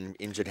out with an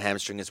injured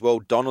hamstring as well.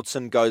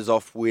 Donaldson goes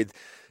off with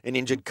an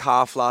injured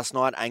calf last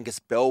night. Angus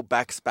Bell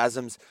back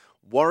spasms.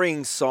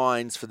 Worrying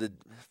signs for the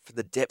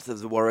depth of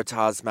the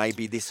Waratahs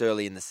maybe this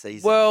early in the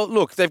season. Well,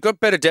 look, they've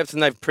got better depth than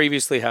they've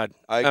previously had.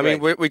 I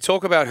mean, we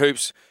talk about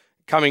Hoops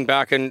coming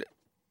back, and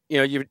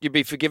you'd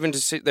be forgiven to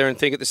sit there and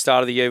think at the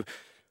start of the year,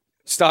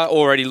 start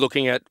already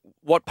looking at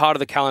what part of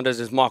the calendar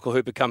does Michael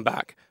Hooper come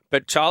back.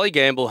 But Charlie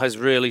Gamble has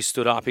really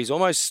stood up. He's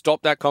almost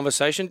stopped that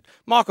conversation.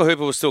 Michael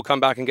Hooper will still come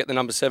back and get the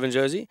number 7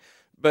 jersey,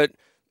 but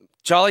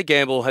Charlie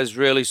Gamble has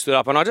really stood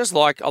up, and I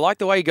like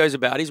the way he goes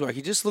about his work.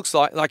 He just looks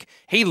like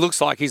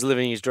he's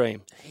living his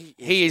dream.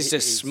 He's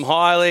just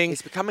smiling.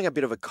 He's becoming a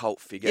bit of a cult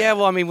figure. Yeah,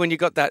 well, I mean, when you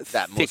got that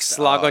thick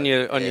slug on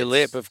your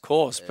lip, of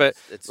course. But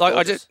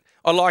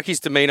I like his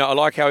demeanour. I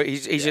like how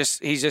he's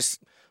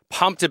just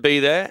pumped to be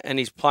there, and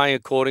he's playing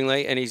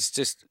accordingly, and he's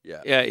just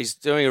he's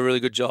doing a really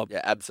good job.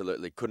 Yeah,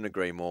 absolutely. Couldn't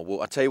agree more.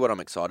 Well, I'll tell you what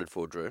I'm excited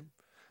for, Drew.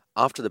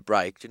 After the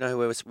break, do you know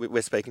who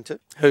we're speaking to?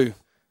 Who?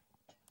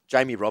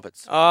 Jamie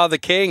Roberts. Oh, the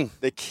king.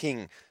 The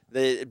king.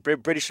 The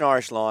British and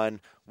Irish Lion,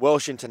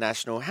 Welsh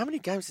international. How many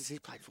games has he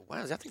played for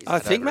Wales? I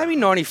think maybe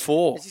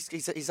 94.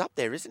 He's up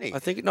there, isn't he? I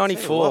think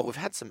 94. What, we've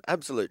had some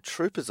absolute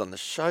troopers on the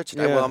show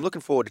today. Yeah. Well, I'm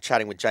looking forward to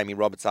chatting with Jamie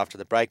Roberts after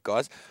the break,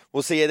 guys.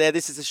 We'll see you there.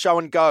 This is the Show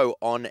and Go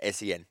on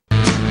SEN.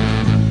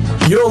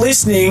 You're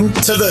listening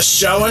to the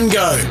Show and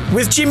Go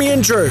with Jimmy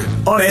and Drew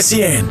on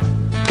SEN.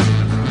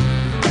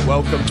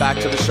 Welcome back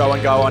to the Show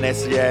and Go on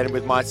SEN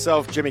with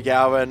myself, Jimmy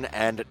Gowan,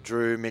 and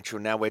Drew Mitchell.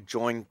 Now we're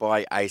joined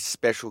by a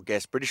special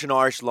guest, British and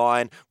Irish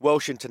Lion,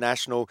 Welsh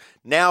international,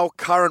 now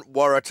current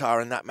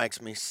Waratah, and that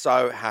makes me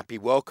so happy.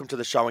 Welcome to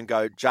the Show and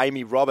Go,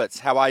 Jamie Roberts.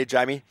 How are you,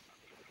 Jamie?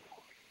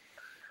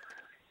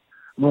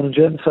 Morning,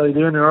 gents. How you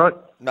doing? All right?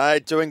 No,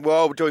 doing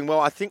well.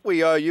 I think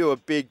we owe you a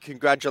big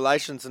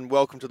congratulations and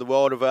welcome to the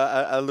world of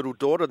a little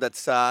daughter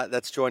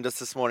that's joined us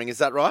this morning. Is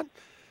that right?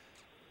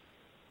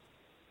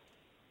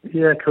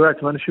 Yeah,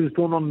 correct, man. She was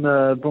born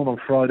on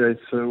Friday,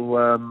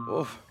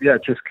 so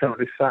just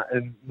currently sat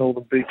in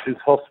Northern Beaches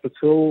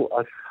Hospital.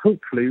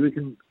 Hopefully we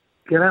can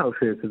get out of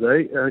here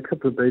today. A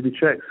couple of baby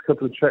checks, a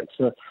couple of checks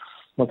for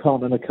my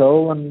partner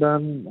Nicole,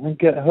 and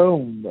get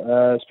home.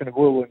 It's been a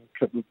whirlwind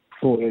couple of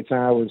 48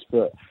 hours,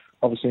 but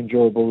obviously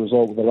enjoyable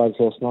result with the lads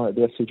last night at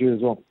the SCG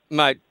as well.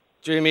 Mate,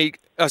 Jamie,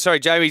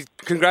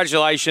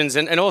 congratulations.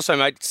 And also,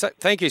 mate,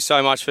 thank you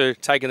so much for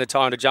taking the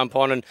time to jump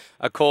on and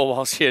a call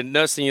whilst you're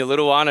nursing your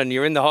little one and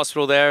you're in the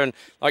hospital there. And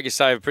like you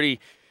say, a pretty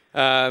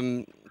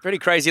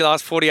crazy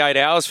last 48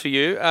 hours for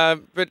you.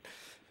 But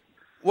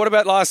what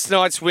about last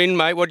night's win,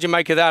 mate? What did you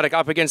make of that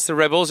up against the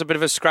Rebels? A bit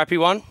of a scrappy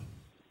one?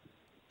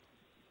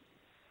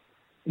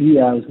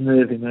 Yeah, I was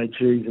nervy, mate.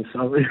 Jesus.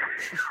 I mean,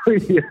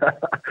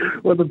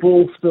 when the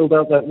ball spilled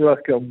out that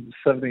ruck on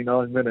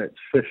 79 minutes,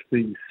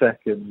 50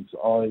 seconds,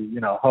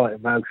 heart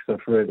and mouth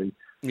stuff, really.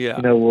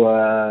 Yeah.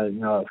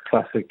 It's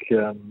classic.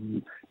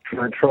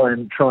 Try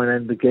and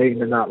end the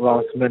game in that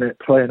last minute,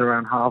 playing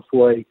around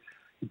halfway.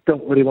 You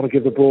don't really want to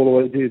give the ball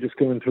away, do you? Just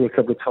going through a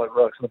couple of tight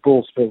rucks, and the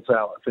ball spills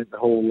out. I think the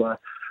whole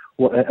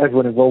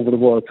everyone involved with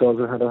the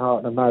Waratahs had a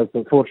heart and a mouth.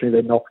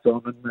 Unfortunately, they knocked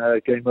on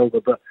and game over.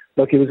 But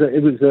look, it was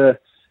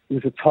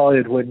a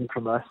tired win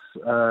from us.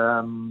 It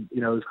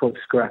was quite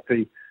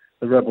scrappy.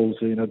 The Rebels,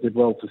 did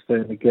well to stay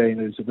in the game.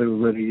 They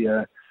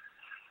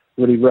were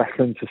really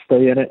reckon to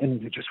stay in it.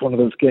 And it's just one of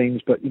those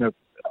games. But,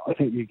 I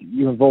think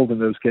you're involved in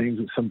those games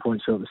at some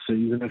point throughout the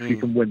season. If you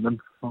can win them,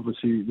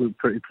 obviously we're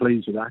pretty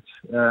pleased with that.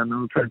 And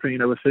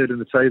we're third in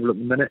the table at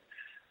the minute.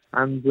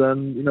 And,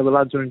 the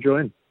lads are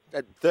enjoying.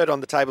 Third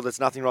on the table, there's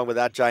nothing wrong with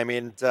that, Jamie.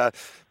 And,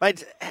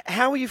 mate,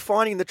 how are you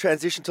finding the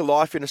transition to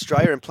life in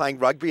Australia and playing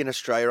rugby in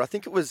Australia? I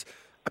think it was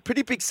a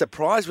pretty big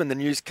surprise when the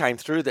news came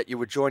through that you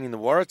were joining the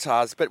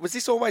Waratahs. But was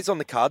this always on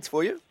the cards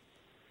for you?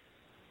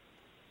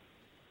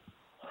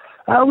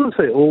 I wouldn't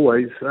say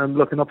always.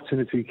 Look, an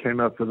opportunity came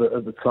up at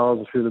the Tars,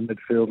 a few of the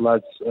midfield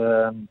lads,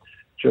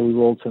 Joey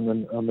Walton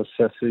and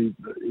Massessi,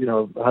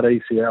 had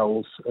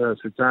ACLs.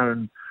 So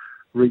Darren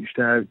reached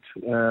out,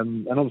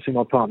 and obviously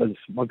my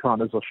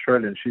partner's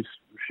Australian.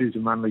 She's a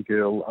Manly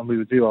girl, and we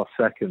would do our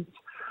seconds.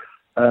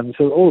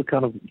 So all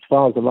kind of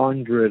stars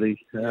aligned,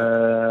 really.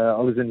 I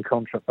was in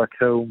contract back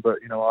home, but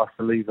I have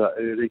to leave that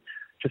early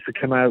just to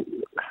come out.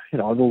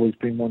 I've always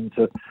been one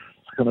to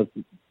kind of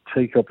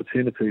take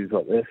opportunities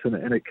like this,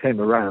 and it came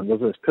around. I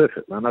was, it's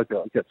perfect, man. I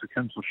get to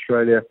come to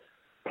Australia,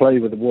 play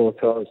with the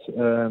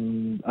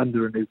Waratahs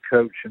under a new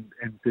coach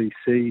in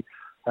DC,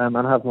 and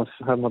have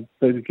my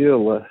baby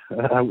girl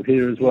out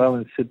here as well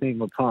in Sydney.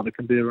 My partner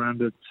can be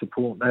around a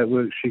support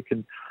network. She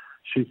can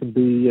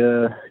be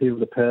here with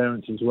the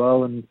parents as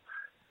well, and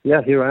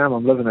yeah, here I am.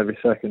 I'm loving every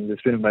second.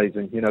 It's been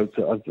amazing.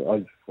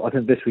 I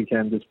think this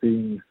weekend has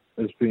been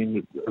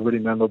a really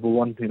memorable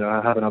one.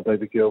 Having our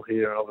baby girl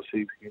here, and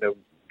obviously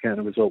getting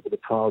a result with the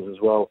Tars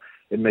as well,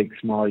 it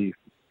makes my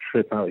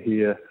trip out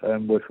here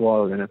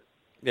worthwhile,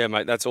 Yeah,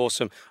 mate, that's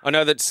awesome. I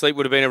know that sleep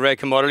would have been a rare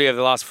commodity over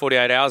the last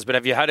 48 hours, but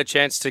have you had a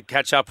chance to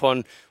catch up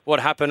on what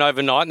happened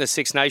overnight in the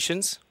Six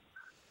Nations?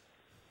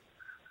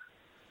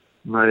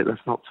 Mate, let's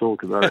not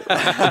talk about it.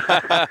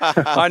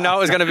 I know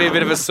it was going to be a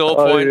bit of a sore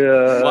point.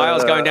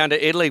 Wales going down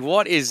to Italy.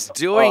 What is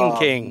doing,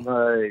 King?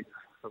 Mate,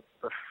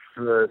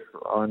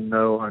 I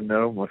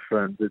know, my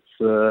friend. It's...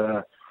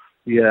 I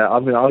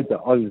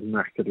was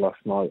knackered last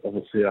night,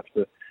 obviously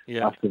after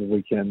the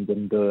weekend,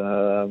 and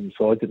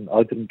so I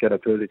didn't get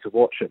up early to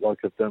watch it like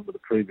I've done with the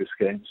previous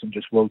games, and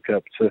just woke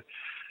up to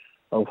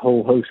a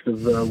whole host of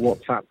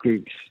WhatsApp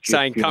groups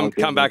saying,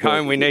 "Come back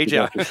home, we need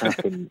you."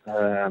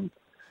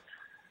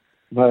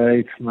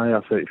 Mate,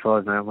 I'm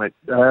 35 now, mate.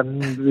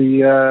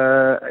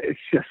 It's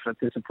just a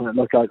disappointment.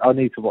 Look, I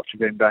need to watch the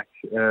game back.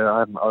 I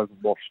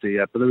haven't watched it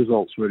yet, but the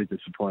result's really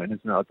disappointing,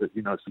 isn't it?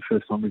 It's the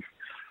first time we've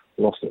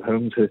lost at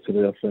home to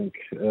Italy, I think.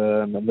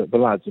 And the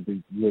lads will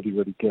be really,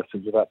 really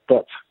gutted with that.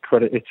 But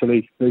credit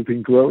Italy, they've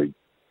been growing,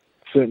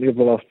 certainly over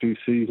the last few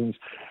seasons.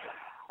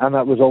 And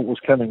that result was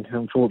coming.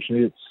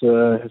 Unfortunately,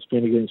 it's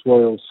been against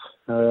Wales.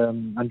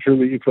 And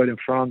Drew, you played in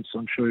France.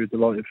 I'm sure you're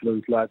delighted for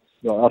those lads.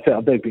 I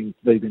think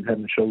they've been head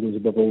and shoulders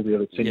above all the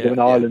other teams.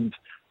 Ireland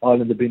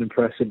have been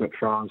impressive, but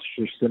France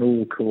just an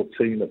all-court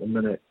team at the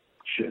minute.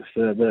 Just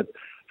their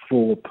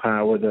forward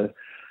power, the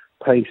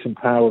pace and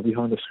power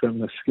behind the scrum,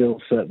 their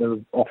skill set, their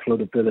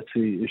offload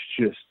ability is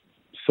just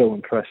so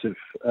impressive.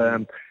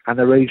 And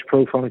their age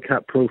profile and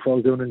cap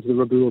profile going into the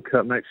Rugby World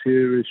Cup next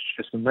year is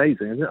just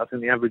amazing, isn't it? I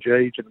think the average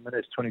age at the minute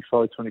is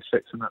 25,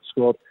 26 in that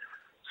squad.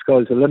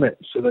 Sky's the limit.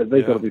 So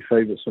they've got to be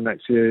favourites for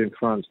next year in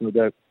France, no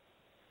doubt.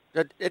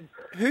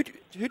 Who do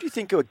you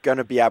think are going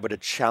to be able to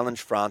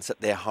challenge France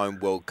at their home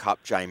World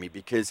Cup, Jamie?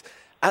 Because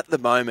at the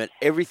moment,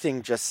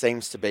 everything just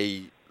seems to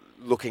be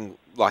looking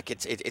like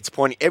it's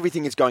pointing.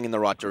 Everything is going in the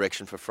right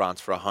direction for France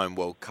for a home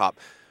World Cup.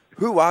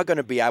 Who are going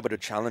to be able to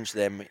challenge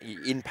them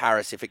in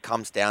Paris if it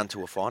comes down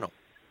to a final?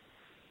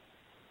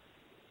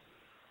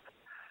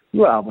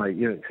 Well, mate,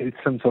 it's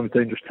sometimes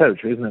dangerous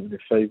territory, isn't it? When you're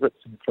favourites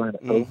and you're playing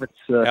at home,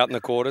 it's out in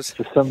the quarters.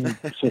 For some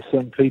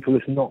people,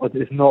 it's not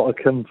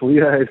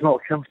a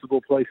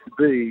comfortable place to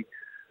be.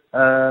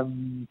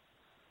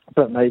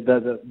 But mate,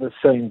 the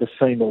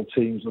same old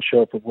teams will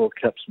show up at World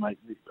Cups, mate.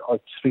 I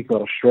speak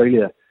about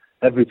Australia.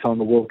 Every time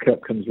the World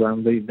Cup comes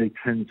around, they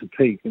tend to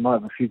peak. They might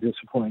have a few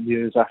disappointing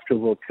years after a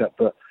World Cup,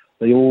 but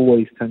they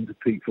always tend to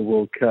peak for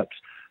World Cups.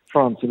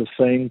 France are the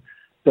same.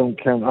 Don't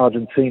count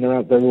Argentina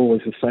out. They're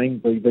always the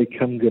same. They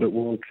come good at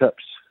World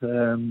Cups.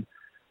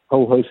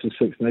 Whole host of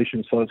Six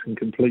Nations sides can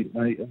complete,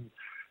 mate. And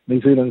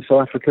New Zealand and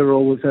South Africa are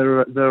always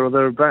there or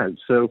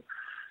thereabouts. So,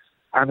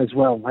 and as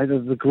well, mate,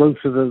 the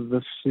growth of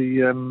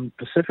the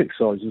Pacific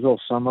sides as well.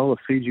 Samoa,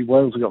 Fiji,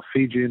 Wales have got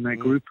Fiji in their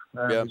group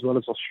as well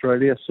as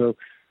Australia. So,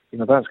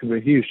 that's going to be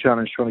a huge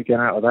challenge trying to get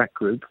out of that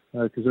group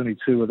because only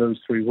two of those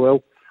three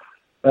will.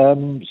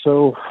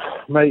 So,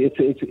 mate, it's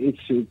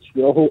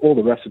all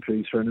the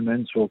recipes for an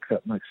immense World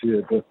Cup next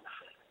year. But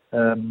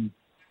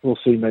we'll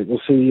see, mate.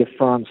 We'll see if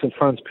France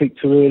peaked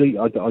too early.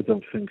 I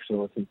don't think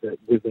so. I think that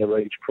with their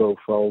age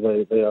profile,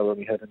 they are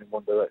only heading in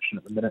one direction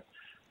at the minute.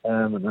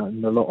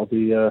 And a lot of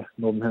the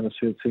Northern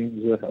Hemisphere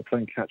teams are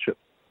playing catch up.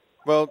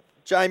 Well,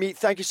 Jamie,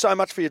 thank you so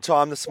much for your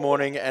time this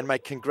morning, and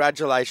mate,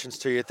 congratulations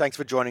to you. Thanks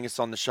for joining us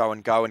on the Show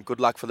and Go, and good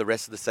luck for the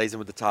rest of the season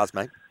with the Tars,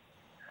 mate.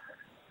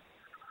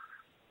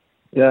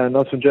 Yeah,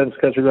 nice one, gents.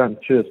 Catch you around.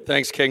 Cheers.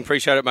 Thanks, King.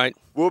 Appreciate it, mate.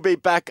 We'll be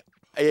back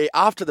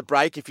After the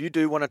break, if you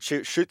do want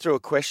to shoot through a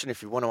question,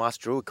 if you want to ask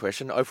Drew a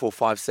question,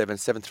 0457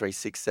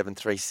 736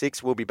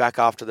 736. We'll be back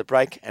after the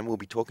break and we'll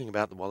be talking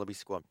about the Wallaby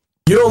squad.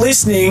 You're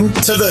listening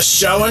to The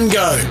Show and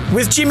Go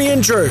with Jimmy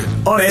and Drew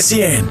on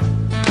SEN.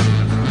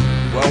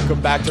 Welcome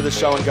back to The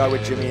Show and Go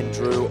with Jimmy and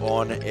Drew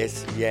on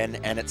SEN,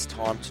 and it's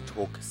time to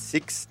talk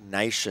Six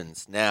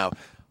Nations. Now,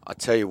 I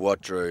tell you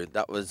what, Drew,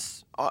 that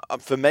was,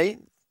 for me,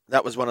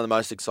 that was one of the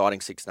most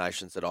exciting Six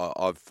Nations that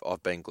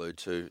I've been glued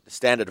to. The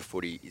standard of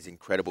footy is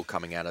incredible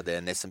coming out of there,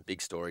 and there's some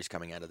big stories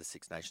coming out of the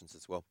Six Nations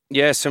as well.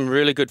 Yeah, some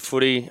really good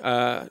footy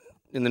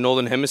in the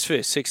Northern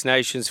Hemisphere. Six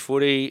Nations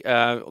footy,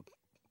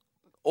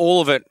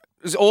 all of it.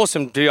 It was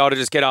awesome to be able to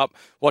just get up,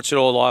 watch it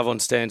all live on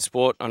Stan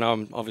Sport. I know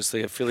I'm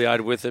obviously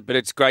affiliated with it, but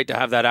it's great to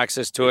have that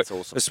access to it.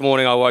 Awesome. This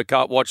morning I woke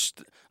up,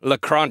 watched Le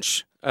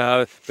Crunch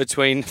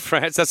between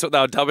France. That's what they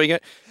were dubbing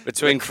it,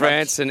 between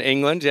France and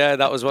England. Yeah,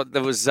 that was what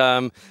that was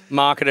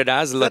marketed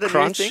as, Le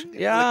Crunch.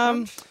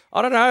 Yeah,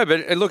 I don't know,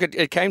 but look,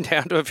 it came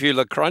down to a few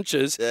Le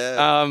Crunches.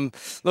 Yeah.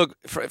 Look,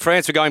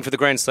 France were going for the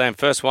Grand Slam,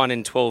 first one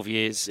in 12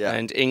 years,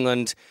 and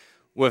England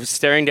were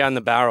staring down the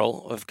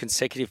barrel of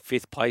consecutive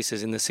fifth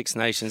places in the Six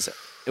Nations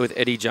with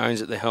Eddie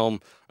Jones at the helm.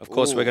 Of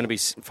course, we're going to be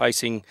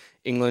facing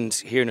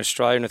England here in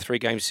Australia in a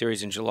 3-game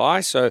series in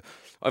July. So,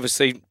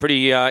 obviously,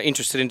 pretty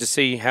interested in to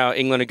see how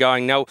England are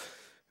going. Now,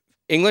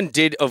 England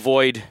did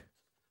avoid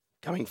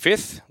coming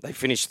fifth. They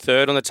finished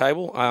third on the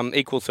table,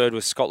 equal third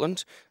with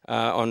Scotland.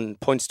 On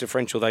points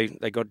differential, they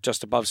got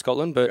just above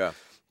Scotland, but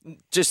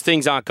just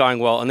things aren't going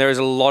well, and there is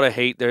a lot of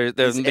heat. The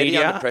Is media Eddie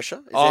under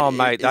pressure?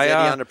 Mate, is they Eddie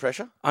are under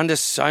pressure? under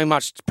so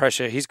much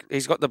pressure. He's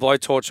got the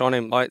blowtorch on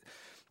him. Like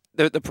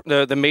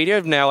the media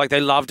have now, like,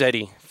 they loved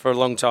Eddie for a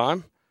long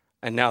time,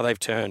 and now they've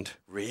turned.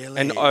 Really?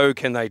 And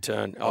can they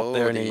turn up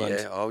there in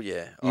England?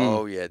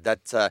 Yeah.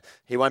 That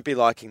he won't be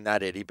liking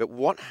that, Eddie. But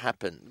what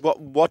happened?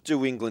 What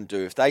do England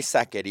do if they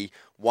sack Eddie?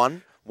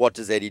 1, what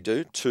does Eddie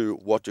do?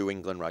 2, what do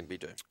England rugby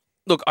do?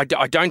 Look, I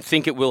don't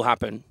think it will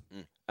happen.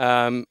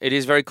 It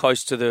is very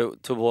close to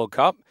the World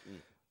Cup,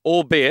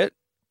 albeit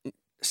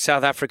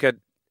South Africa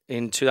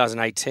in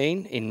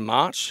 2018 in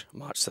March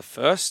the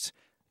 1st,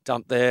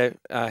 dumped their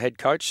head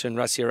coach, and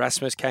Rassie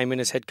Erasmus came in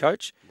as head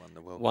coach,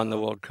 won the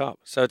World Cup.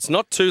 So it's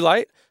not too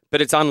late,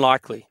 but it's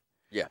unlikely.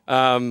 Yeah.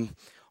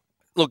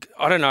 Look,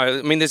 I don't know.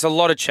 I mean, there's a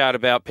lot of chat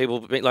about people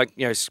being, like,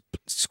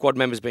 squad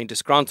members being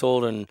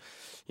disgruntled, and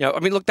I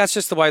mean, look, that's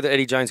just the way that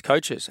Eddie Jones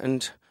coaches,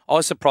 and I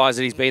was surprised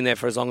that he's been there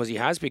for as long as he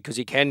has, because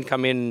he can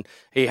come in.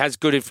 He has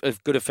good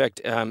effect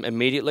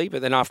immediately,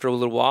 but then after a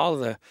little while,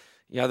 the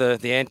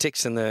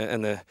antics and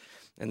the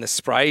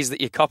sprays that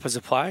you cop as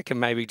a player can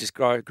maybe just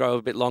grow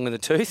a bit long in the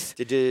tooth.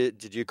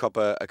 Did you cop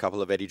a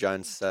couple of Eddie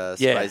Jones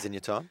sprays in your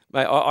time?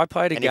 Mate, I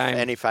played a game.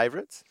 Any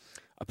favourites?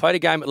 I played a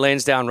game at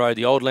Lansdowne Road,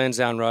 the old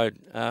Lansdowne Road.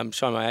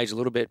 Showing my age a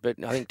little bit, but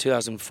I think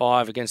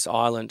 2005 against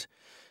Ireland,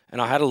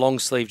 and I had a long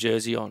sleeve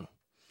jersey on.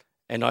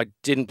 And I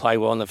didn't play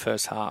well in the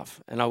first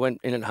half. And I went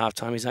in at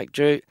halftime. He's like,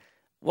 Drew,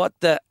 what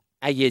the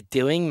are you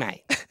doing,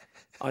 mate?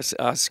 I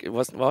asked,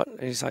 what?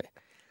 And he's like,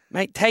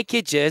 mate, take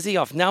your jersey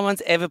off. No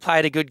one's ever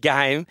played a good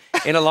game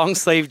in a long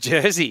sleeve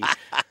jersey.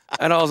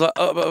 And I was like,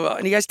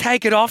 and he goes,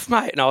 take it off,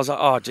 mate. And I was like,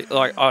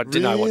 I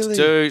didn't know what to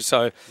do.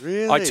 So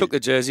I took the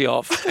jersey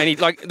off. And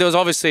there was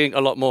obviously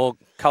a lot more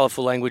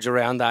colourful language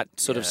around that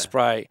sort of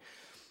spray.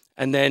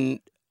 And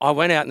then I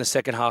went out in the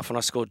second half and I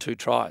scored 2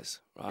 tries.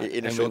 Right?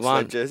 In a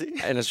short-sleeve jersey?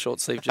 In a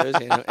short-sleeve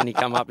jersey. And he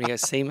come up and he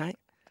goes, see, mate,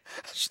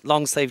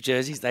 long-sleeve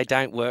jerseys, they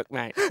don't work,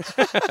 mate.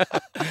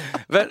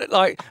 But,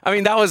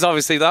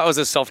 that was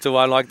a softer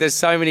one. Like, there's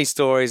so many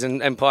stories,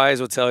 and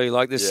players will tell you,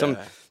 like, there's some,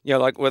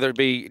 whether it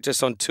be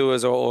just on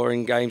tours or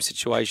in game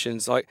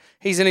situations, like,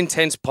 he's an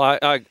intense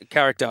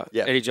character,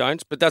 Eddie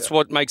Jones, but that's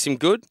what makes him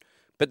good.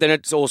 But then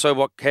it's also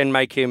what can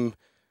make him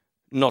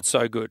not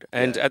so good.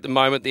 And at the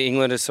moment, the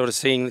England is sort of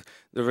seeing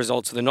the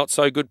results of the not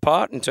so good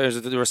part in terms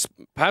of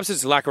perhaps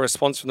it's lack of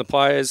response from the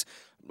players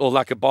or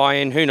lack of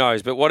buy-in, who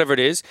knows. But whatever it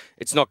is,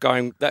 it's not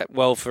going that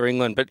well for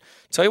England. But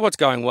tell you what's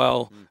going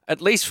well,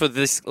 at least for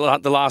the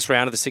last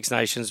round of the Six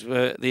Nations,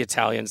 were the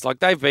Italians. Like,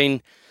 they've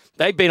been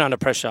under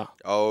pressure.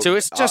 They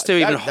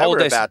were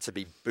about to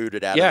be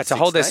booted out. Yeah, to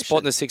hold their spot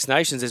in the Six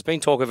Nations. There's been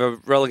talk of a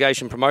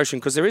relegation promotion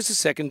because there is a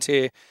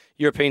second-tier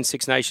European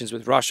Six Nations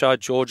with Russia,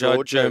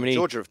 Georgia, Germany,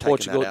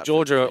 Portugal.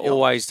 Georgia are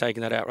always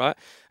taking that out, right?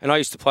 And I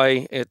used to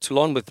play at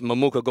Toulon with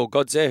Mamuka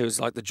Golgodze, who's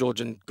like the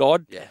Georgian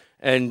god. Yeah.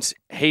 And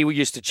he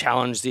used to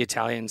challenge the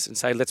Italians and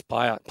say, let's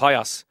play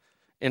us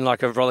in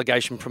like a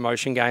relegation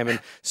promotion game. And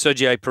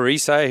Sergio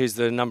Parise, who's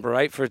the number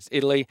 8 for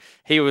Italy,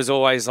 he was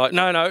always like,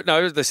 no,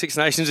 the Six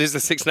Nations is the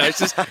Six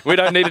Nations. We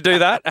don't need to do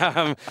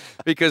that.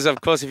 Because,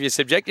 of course, if you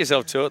subject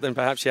yourself to it, then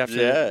perhaps you have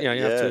to have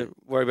to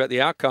worry about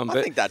the outcome.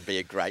 I think that'd be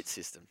a great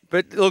system.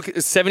 But look,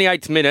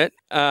 78th minute,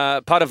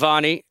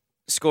 Padovani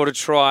scored a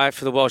try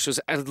for the Welsh. It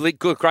was a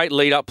great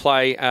lead-up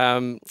play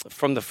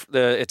from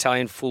the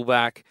Italian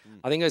fullback.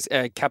 I think it was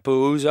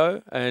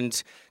Capuzzo,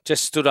 and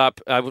just stood up,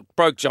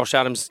 broke Josh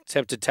Adams'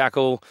 attempted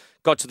tackle,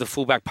 got to the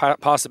fullback,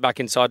 passed it back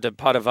inside to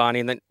Padovani,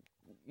 and then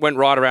went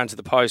right around to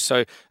the post.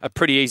 So a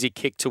pretty easy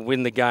kick to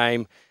win the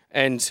game.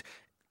 And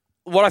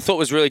what I thought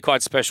was really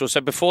quite special,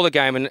 so before the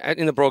game and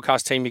in the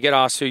broadcast team, you get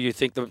asked who you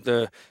think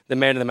the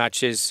man of the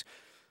match is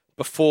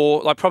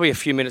before, like probably a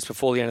few minutes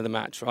before the end of the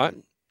match, right?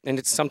 And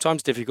it's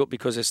sometimes difficult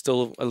because there's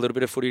still a little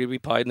bit of footy to be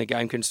played and the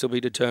game can still be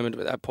determined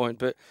at that point.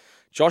 But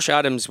Josh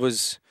Adams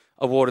was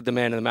awarded the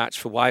man of the match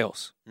for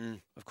Wales.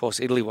 Of course,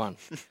 Italy won.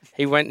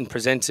 He went and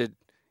presented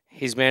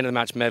his man of the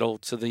match medal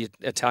to the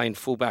Italian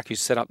fullback who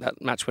set up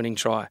that match-winning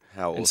try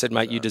and said,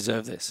 "Mate, you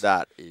deserve this."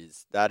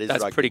 That's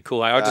That's pretty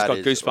cool. I just got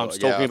goosebumps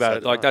talking about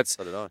it. Like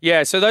so did I.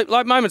 yeah. So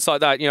like moments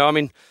like that, I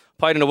mean,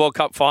 played in a World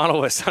Cup final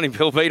where Sonny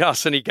Bill beat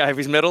us and he gave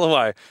his medal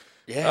away.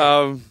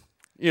 Yeah.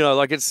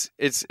 Like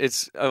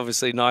it's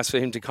obviously nice for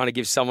him to kind of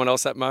give someone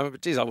else that moment.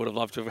 But geez, I would have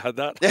loved to have had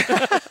that.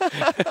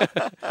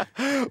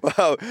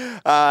 Well,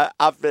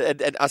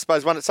 and I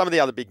suppose some of the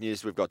other big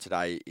news we've got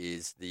today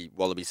is the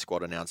Wallaby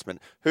squad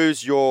announcement.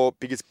 Who's your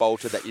biggest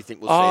bolter that you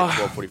think we'll see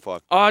at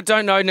 12:45? I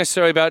don't know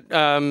necessarily about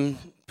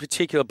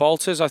particular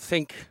bolters. I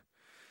think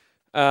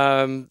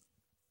probably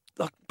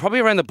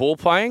around the ball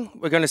playing,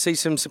 we're going to see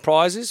some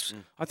surprises.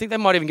 I think they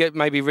might even get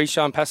maybe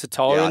Rishan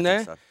Pasatoa in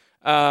there. Think so.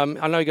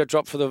 I know he got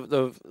dropped for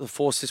the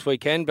Force this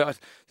weekend, but I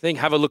think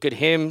have a look at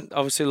him.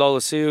 Obviously, Lola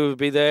Siu will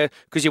be there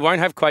because you won't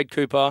have Quade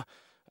Cooper.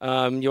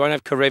 You won't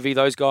have Karevi,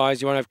 those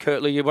guys. You won't have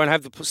Kirtley. You won't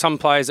have some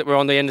players that were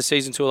on the end of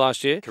season tour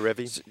last year.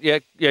 Karevi. Yeah,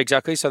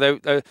 exactly. So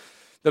there'll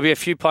be a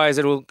few players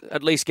that will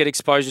at least get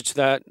exposure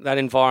to that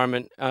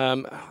environment.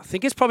 I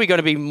think it's probably going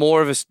to be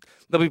more of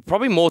there'll be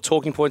probably more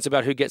talking points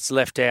about who gets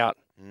left out.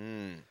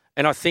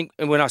 And I think,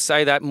 and when I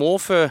say that, more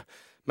for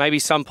maybe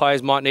some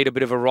players might need a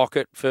bit of a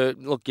rocket for,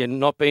 look, you're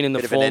not being in the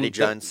bit form. Of an Eddie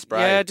Jones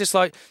spray. Yeah, just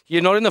like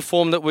you're not in the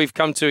form that we've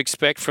come to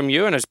expect from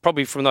you, and it's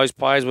probably from those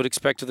players would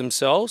expect of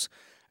themselves.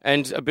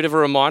 And a bit of a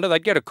reminder,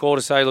 they'd get a call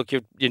to say, look,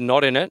 you're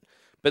not in it,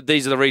 but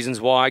these are the reasons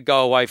why.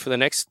 Go away for the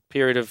next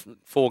period of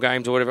 4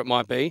 games or whatever it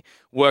might be,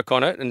 work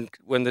on it, and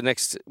when the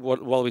next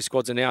Wallaby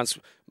squad's announced,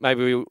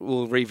 maybe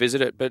we'll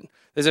revisit it. But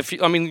there's a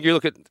few, I mean, you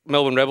look at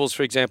Melbourne Rebels,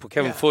 for example,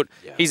 Kevin Foote,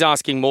 he's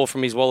asking more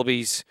from his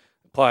Wallabies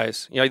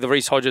players. The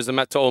Reece Hodges, the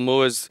Matt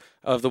To'omuas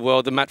of the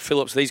world, the Matt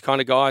Phillips, these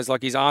kind of guys.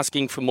 Like, he's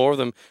asking for more of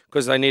them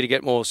because they need to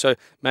get more. So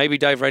maybe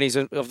Dave Rennie's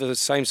of the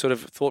same sort of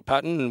thought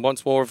pattern and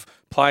wants more of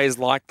players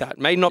like that.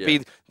 May not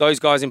be those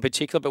guys in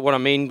particular, but what I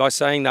mean by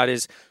saying that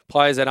is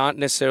players that aren't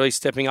necessarily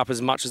stepping up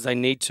as much as they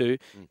need to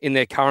in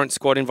their current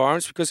squad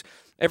environments, because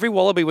every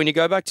Wallaby, when you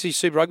go back to your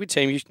Super Rugby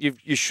team,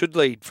 you should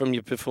lead from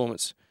your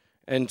performance.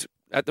 And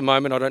at the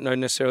moment, I don't know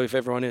necessarily if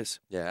everyone is.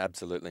 Yeah,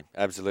 absolutely.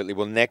 Absolutely.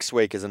 Well, next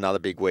week is another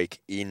big week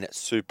in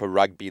Super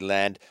Rugby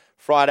land.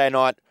 Friday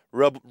night,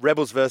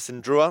 Rebels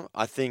versus Drua.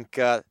 I think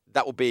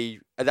that will be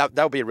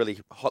a really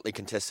hotly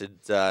contested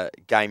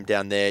game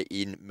down there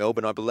in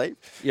Melbourne, I believe.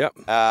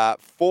 Yep.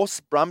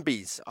 Force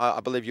Brumbies. I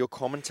believe you're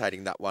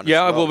commentating that one.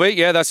 Yeah, as well. I will be.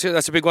 Yeah, that's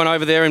a big one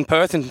over there in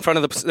Perth, in front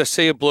of the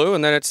Sea of Blue,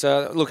 and then it's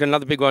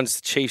another big one's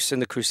the Chiefs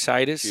and the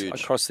Crusaders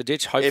across the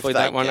ditch. Hopefully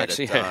that one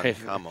actually.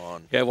 Come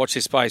on. Yeah, watch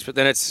this space. But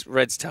then it's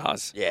Reds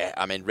Tars. Yeah,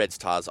 I mean Reds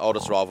Tars,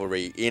 oldest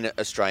rivalry in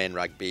Australian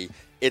rugby.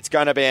 It's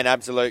going to be an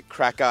absolute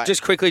cracker.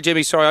 Just quickly,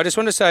 Jimmy, sorry, I just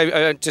want to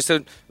say just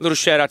a little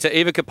shout out to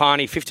Eva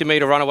Kapani,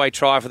 50-metre runaway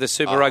try for the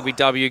Super Rugby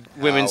W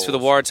women's for the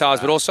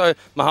Waratahs, but also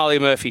Mahalia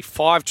Murphy,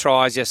 5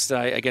 tries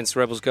yesterday against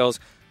the Rebels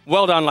girls.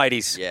 Well done,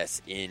 ladies.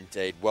 Yes,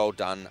 indeed. Well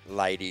done,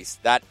 ladies.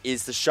 That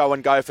is the show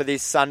and go for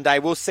this Sunday.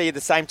 We'll see you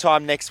the same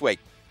time next week.